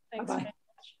 Bye-bye.